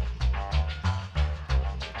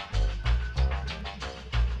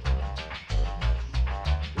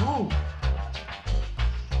 Ooh.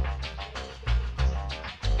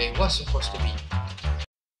 They was supposed to be.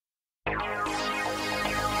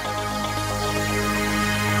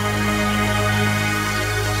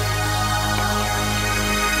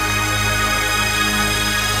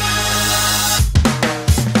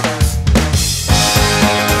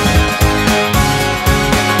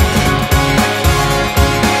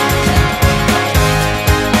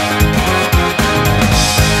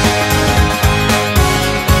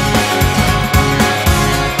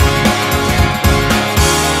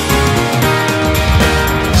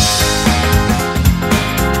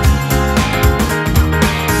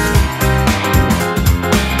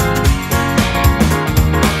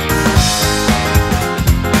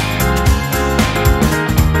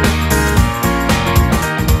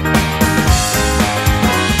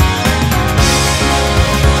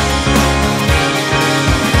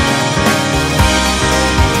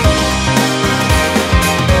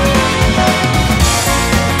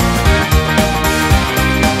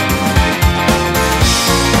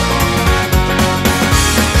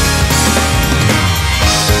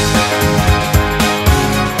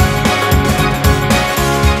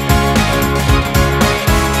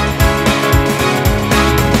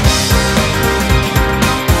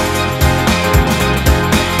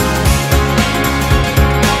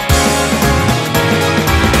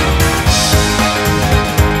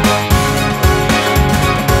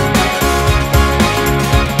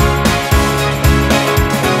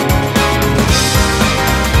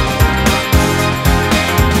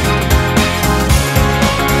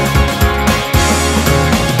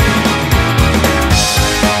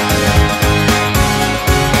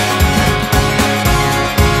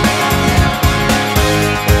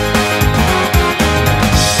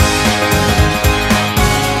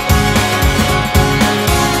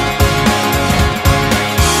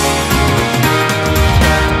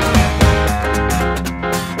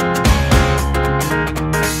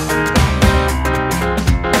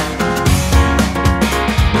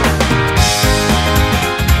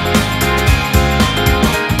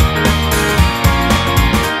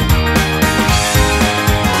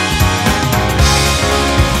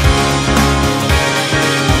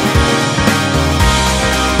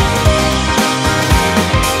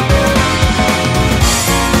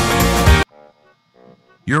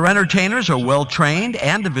 Your entertainers are well trained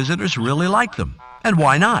and the visitors really like them. And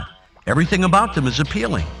why not? Everything about them is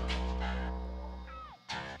appealing.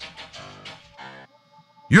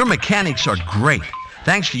 Your mechanics are great.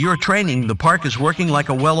 Thanks to your training, the park is working like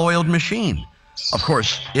a well-oiled machine. Of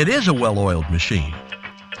course, it is a well-oiled machine.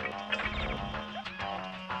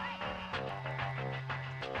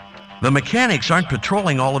 The mechanics aren't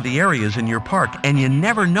patrolling all of the areas in your park, and you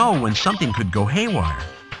never know when something could go haywire.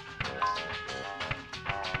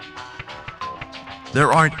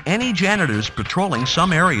 There aren't any janitors patrolling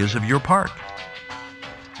some areas of your park.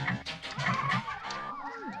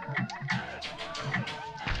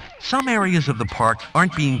 Some areas of the park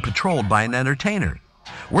aren't being patrolled by an entertainer.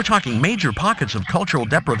 We're talking major pockets of cultural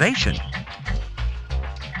deprivation.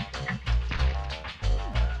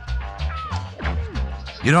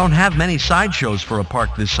 You don't have many sideshows for a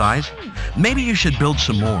park this size. Maybe you should build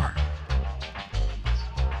some more.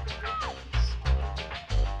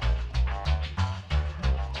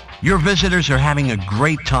 Your visitors are having a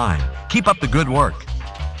great time. Keep up the good work.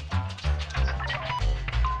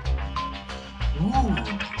 Ooh,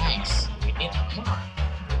 thanks. We need more.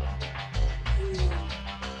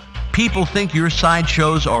 People think your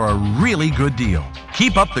sideshows are a really good deal.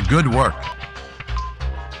 Keep up the good work.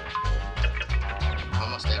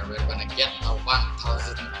 Almost there. We're gonna get a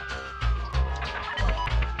 1,000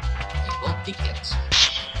 gold tickets.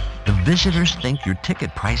 The visitors think your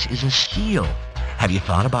ticket price is a steal. Have you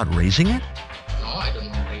thought about raising it? No, I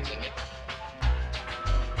don't know raising it.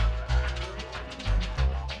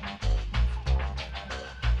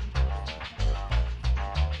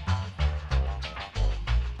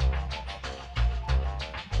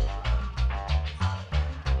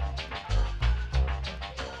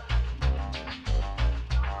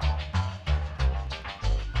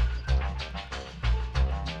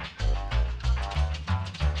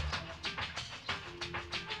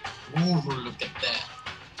 Ooh, look at that.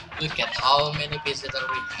 Look at how many visitors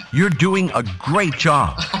we have. You're doing a great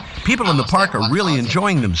job. People in the park are really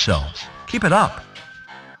enjoying themselves. Keep it up.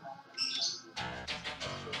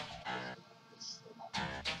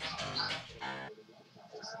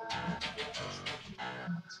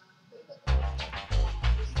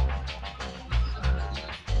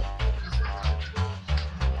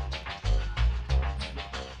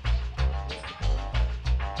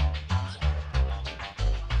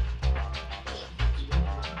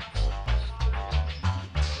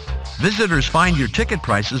 Visitors find your ticket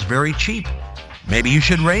prices very cheap. Maybe you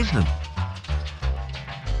should raise them.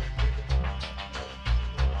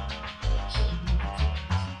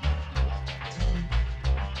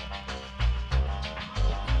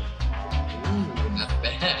 Ooh, not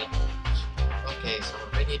bad. Okay, so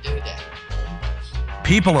already do that.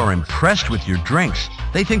 People are impressed with your drinks.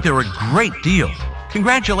 They think they're a great deal.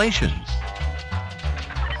 Congratulations.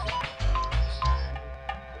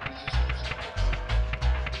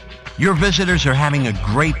 Your visitors are having a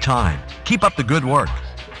great time. Keep up the good work.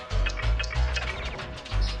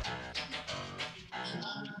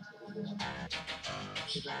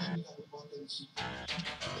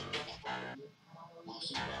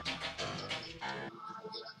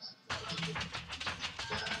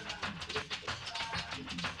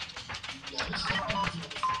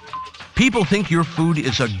 People think your food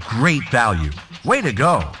is a great value. Way to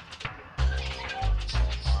go.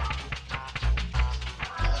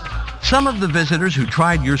 Some of the visitors who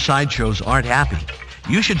tried your sideshows aren't happy.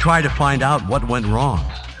 You should try to find out what went wrong.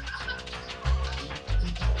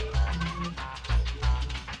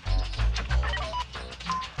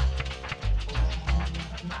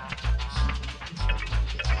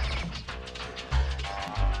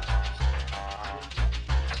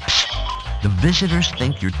 The visitors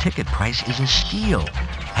think your ticket price is a steal.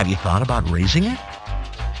 Have you thought about raising it?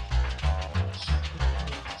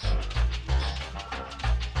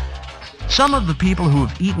 Some of the people who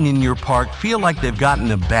have eaten in your park feel like they've gotten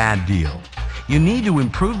a bad deal. You need to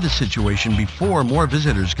improve the situation before more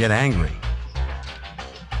visitors get angry.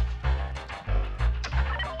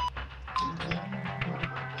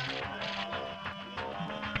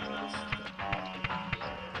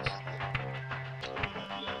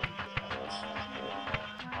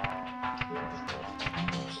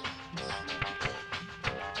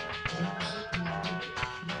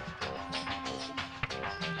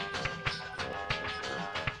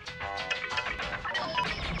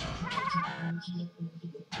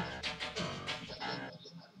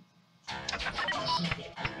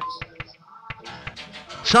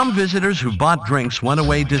 Some visitors who bought drinks went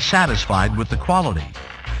away dissatisfied with the quality.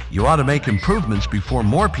 You ought to make improvements before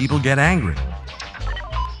more people get angry.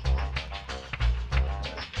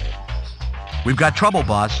 We've got trouble,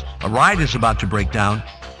 boss. A ride is about to break down.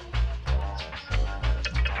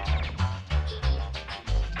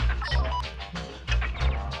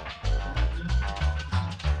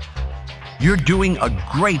 You're doing a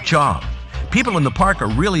great job. People in the park are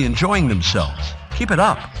really enjoying themselves. Keep it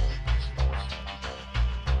up.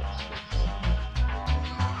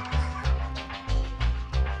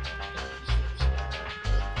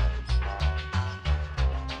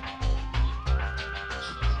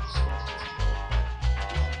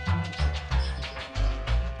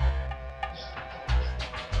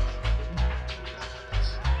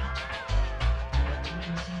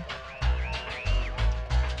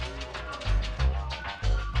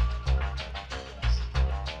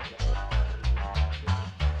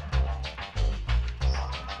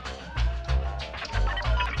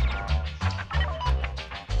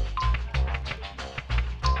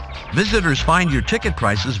 Visitors find your ticket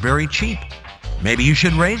prices very cheap. Maybe you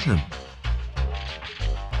should raise them.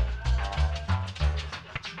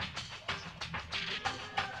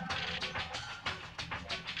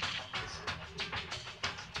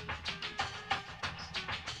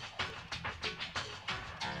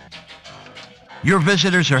 Your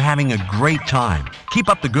visitors are having a great time. Keep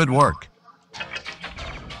up the good work.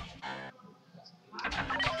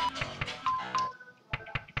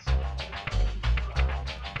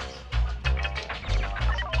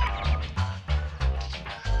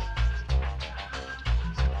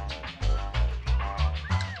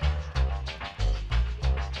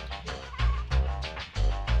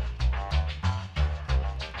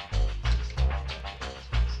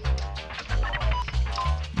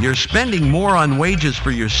 You're spending more on wages for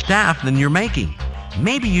your staff than you're making.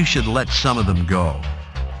 Maybe you should let some of them go.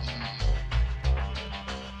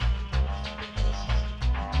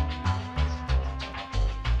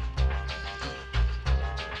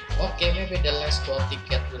 Okay, maybe the last 12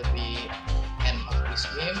 ticket will be end of this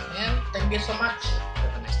game. And thank you so much.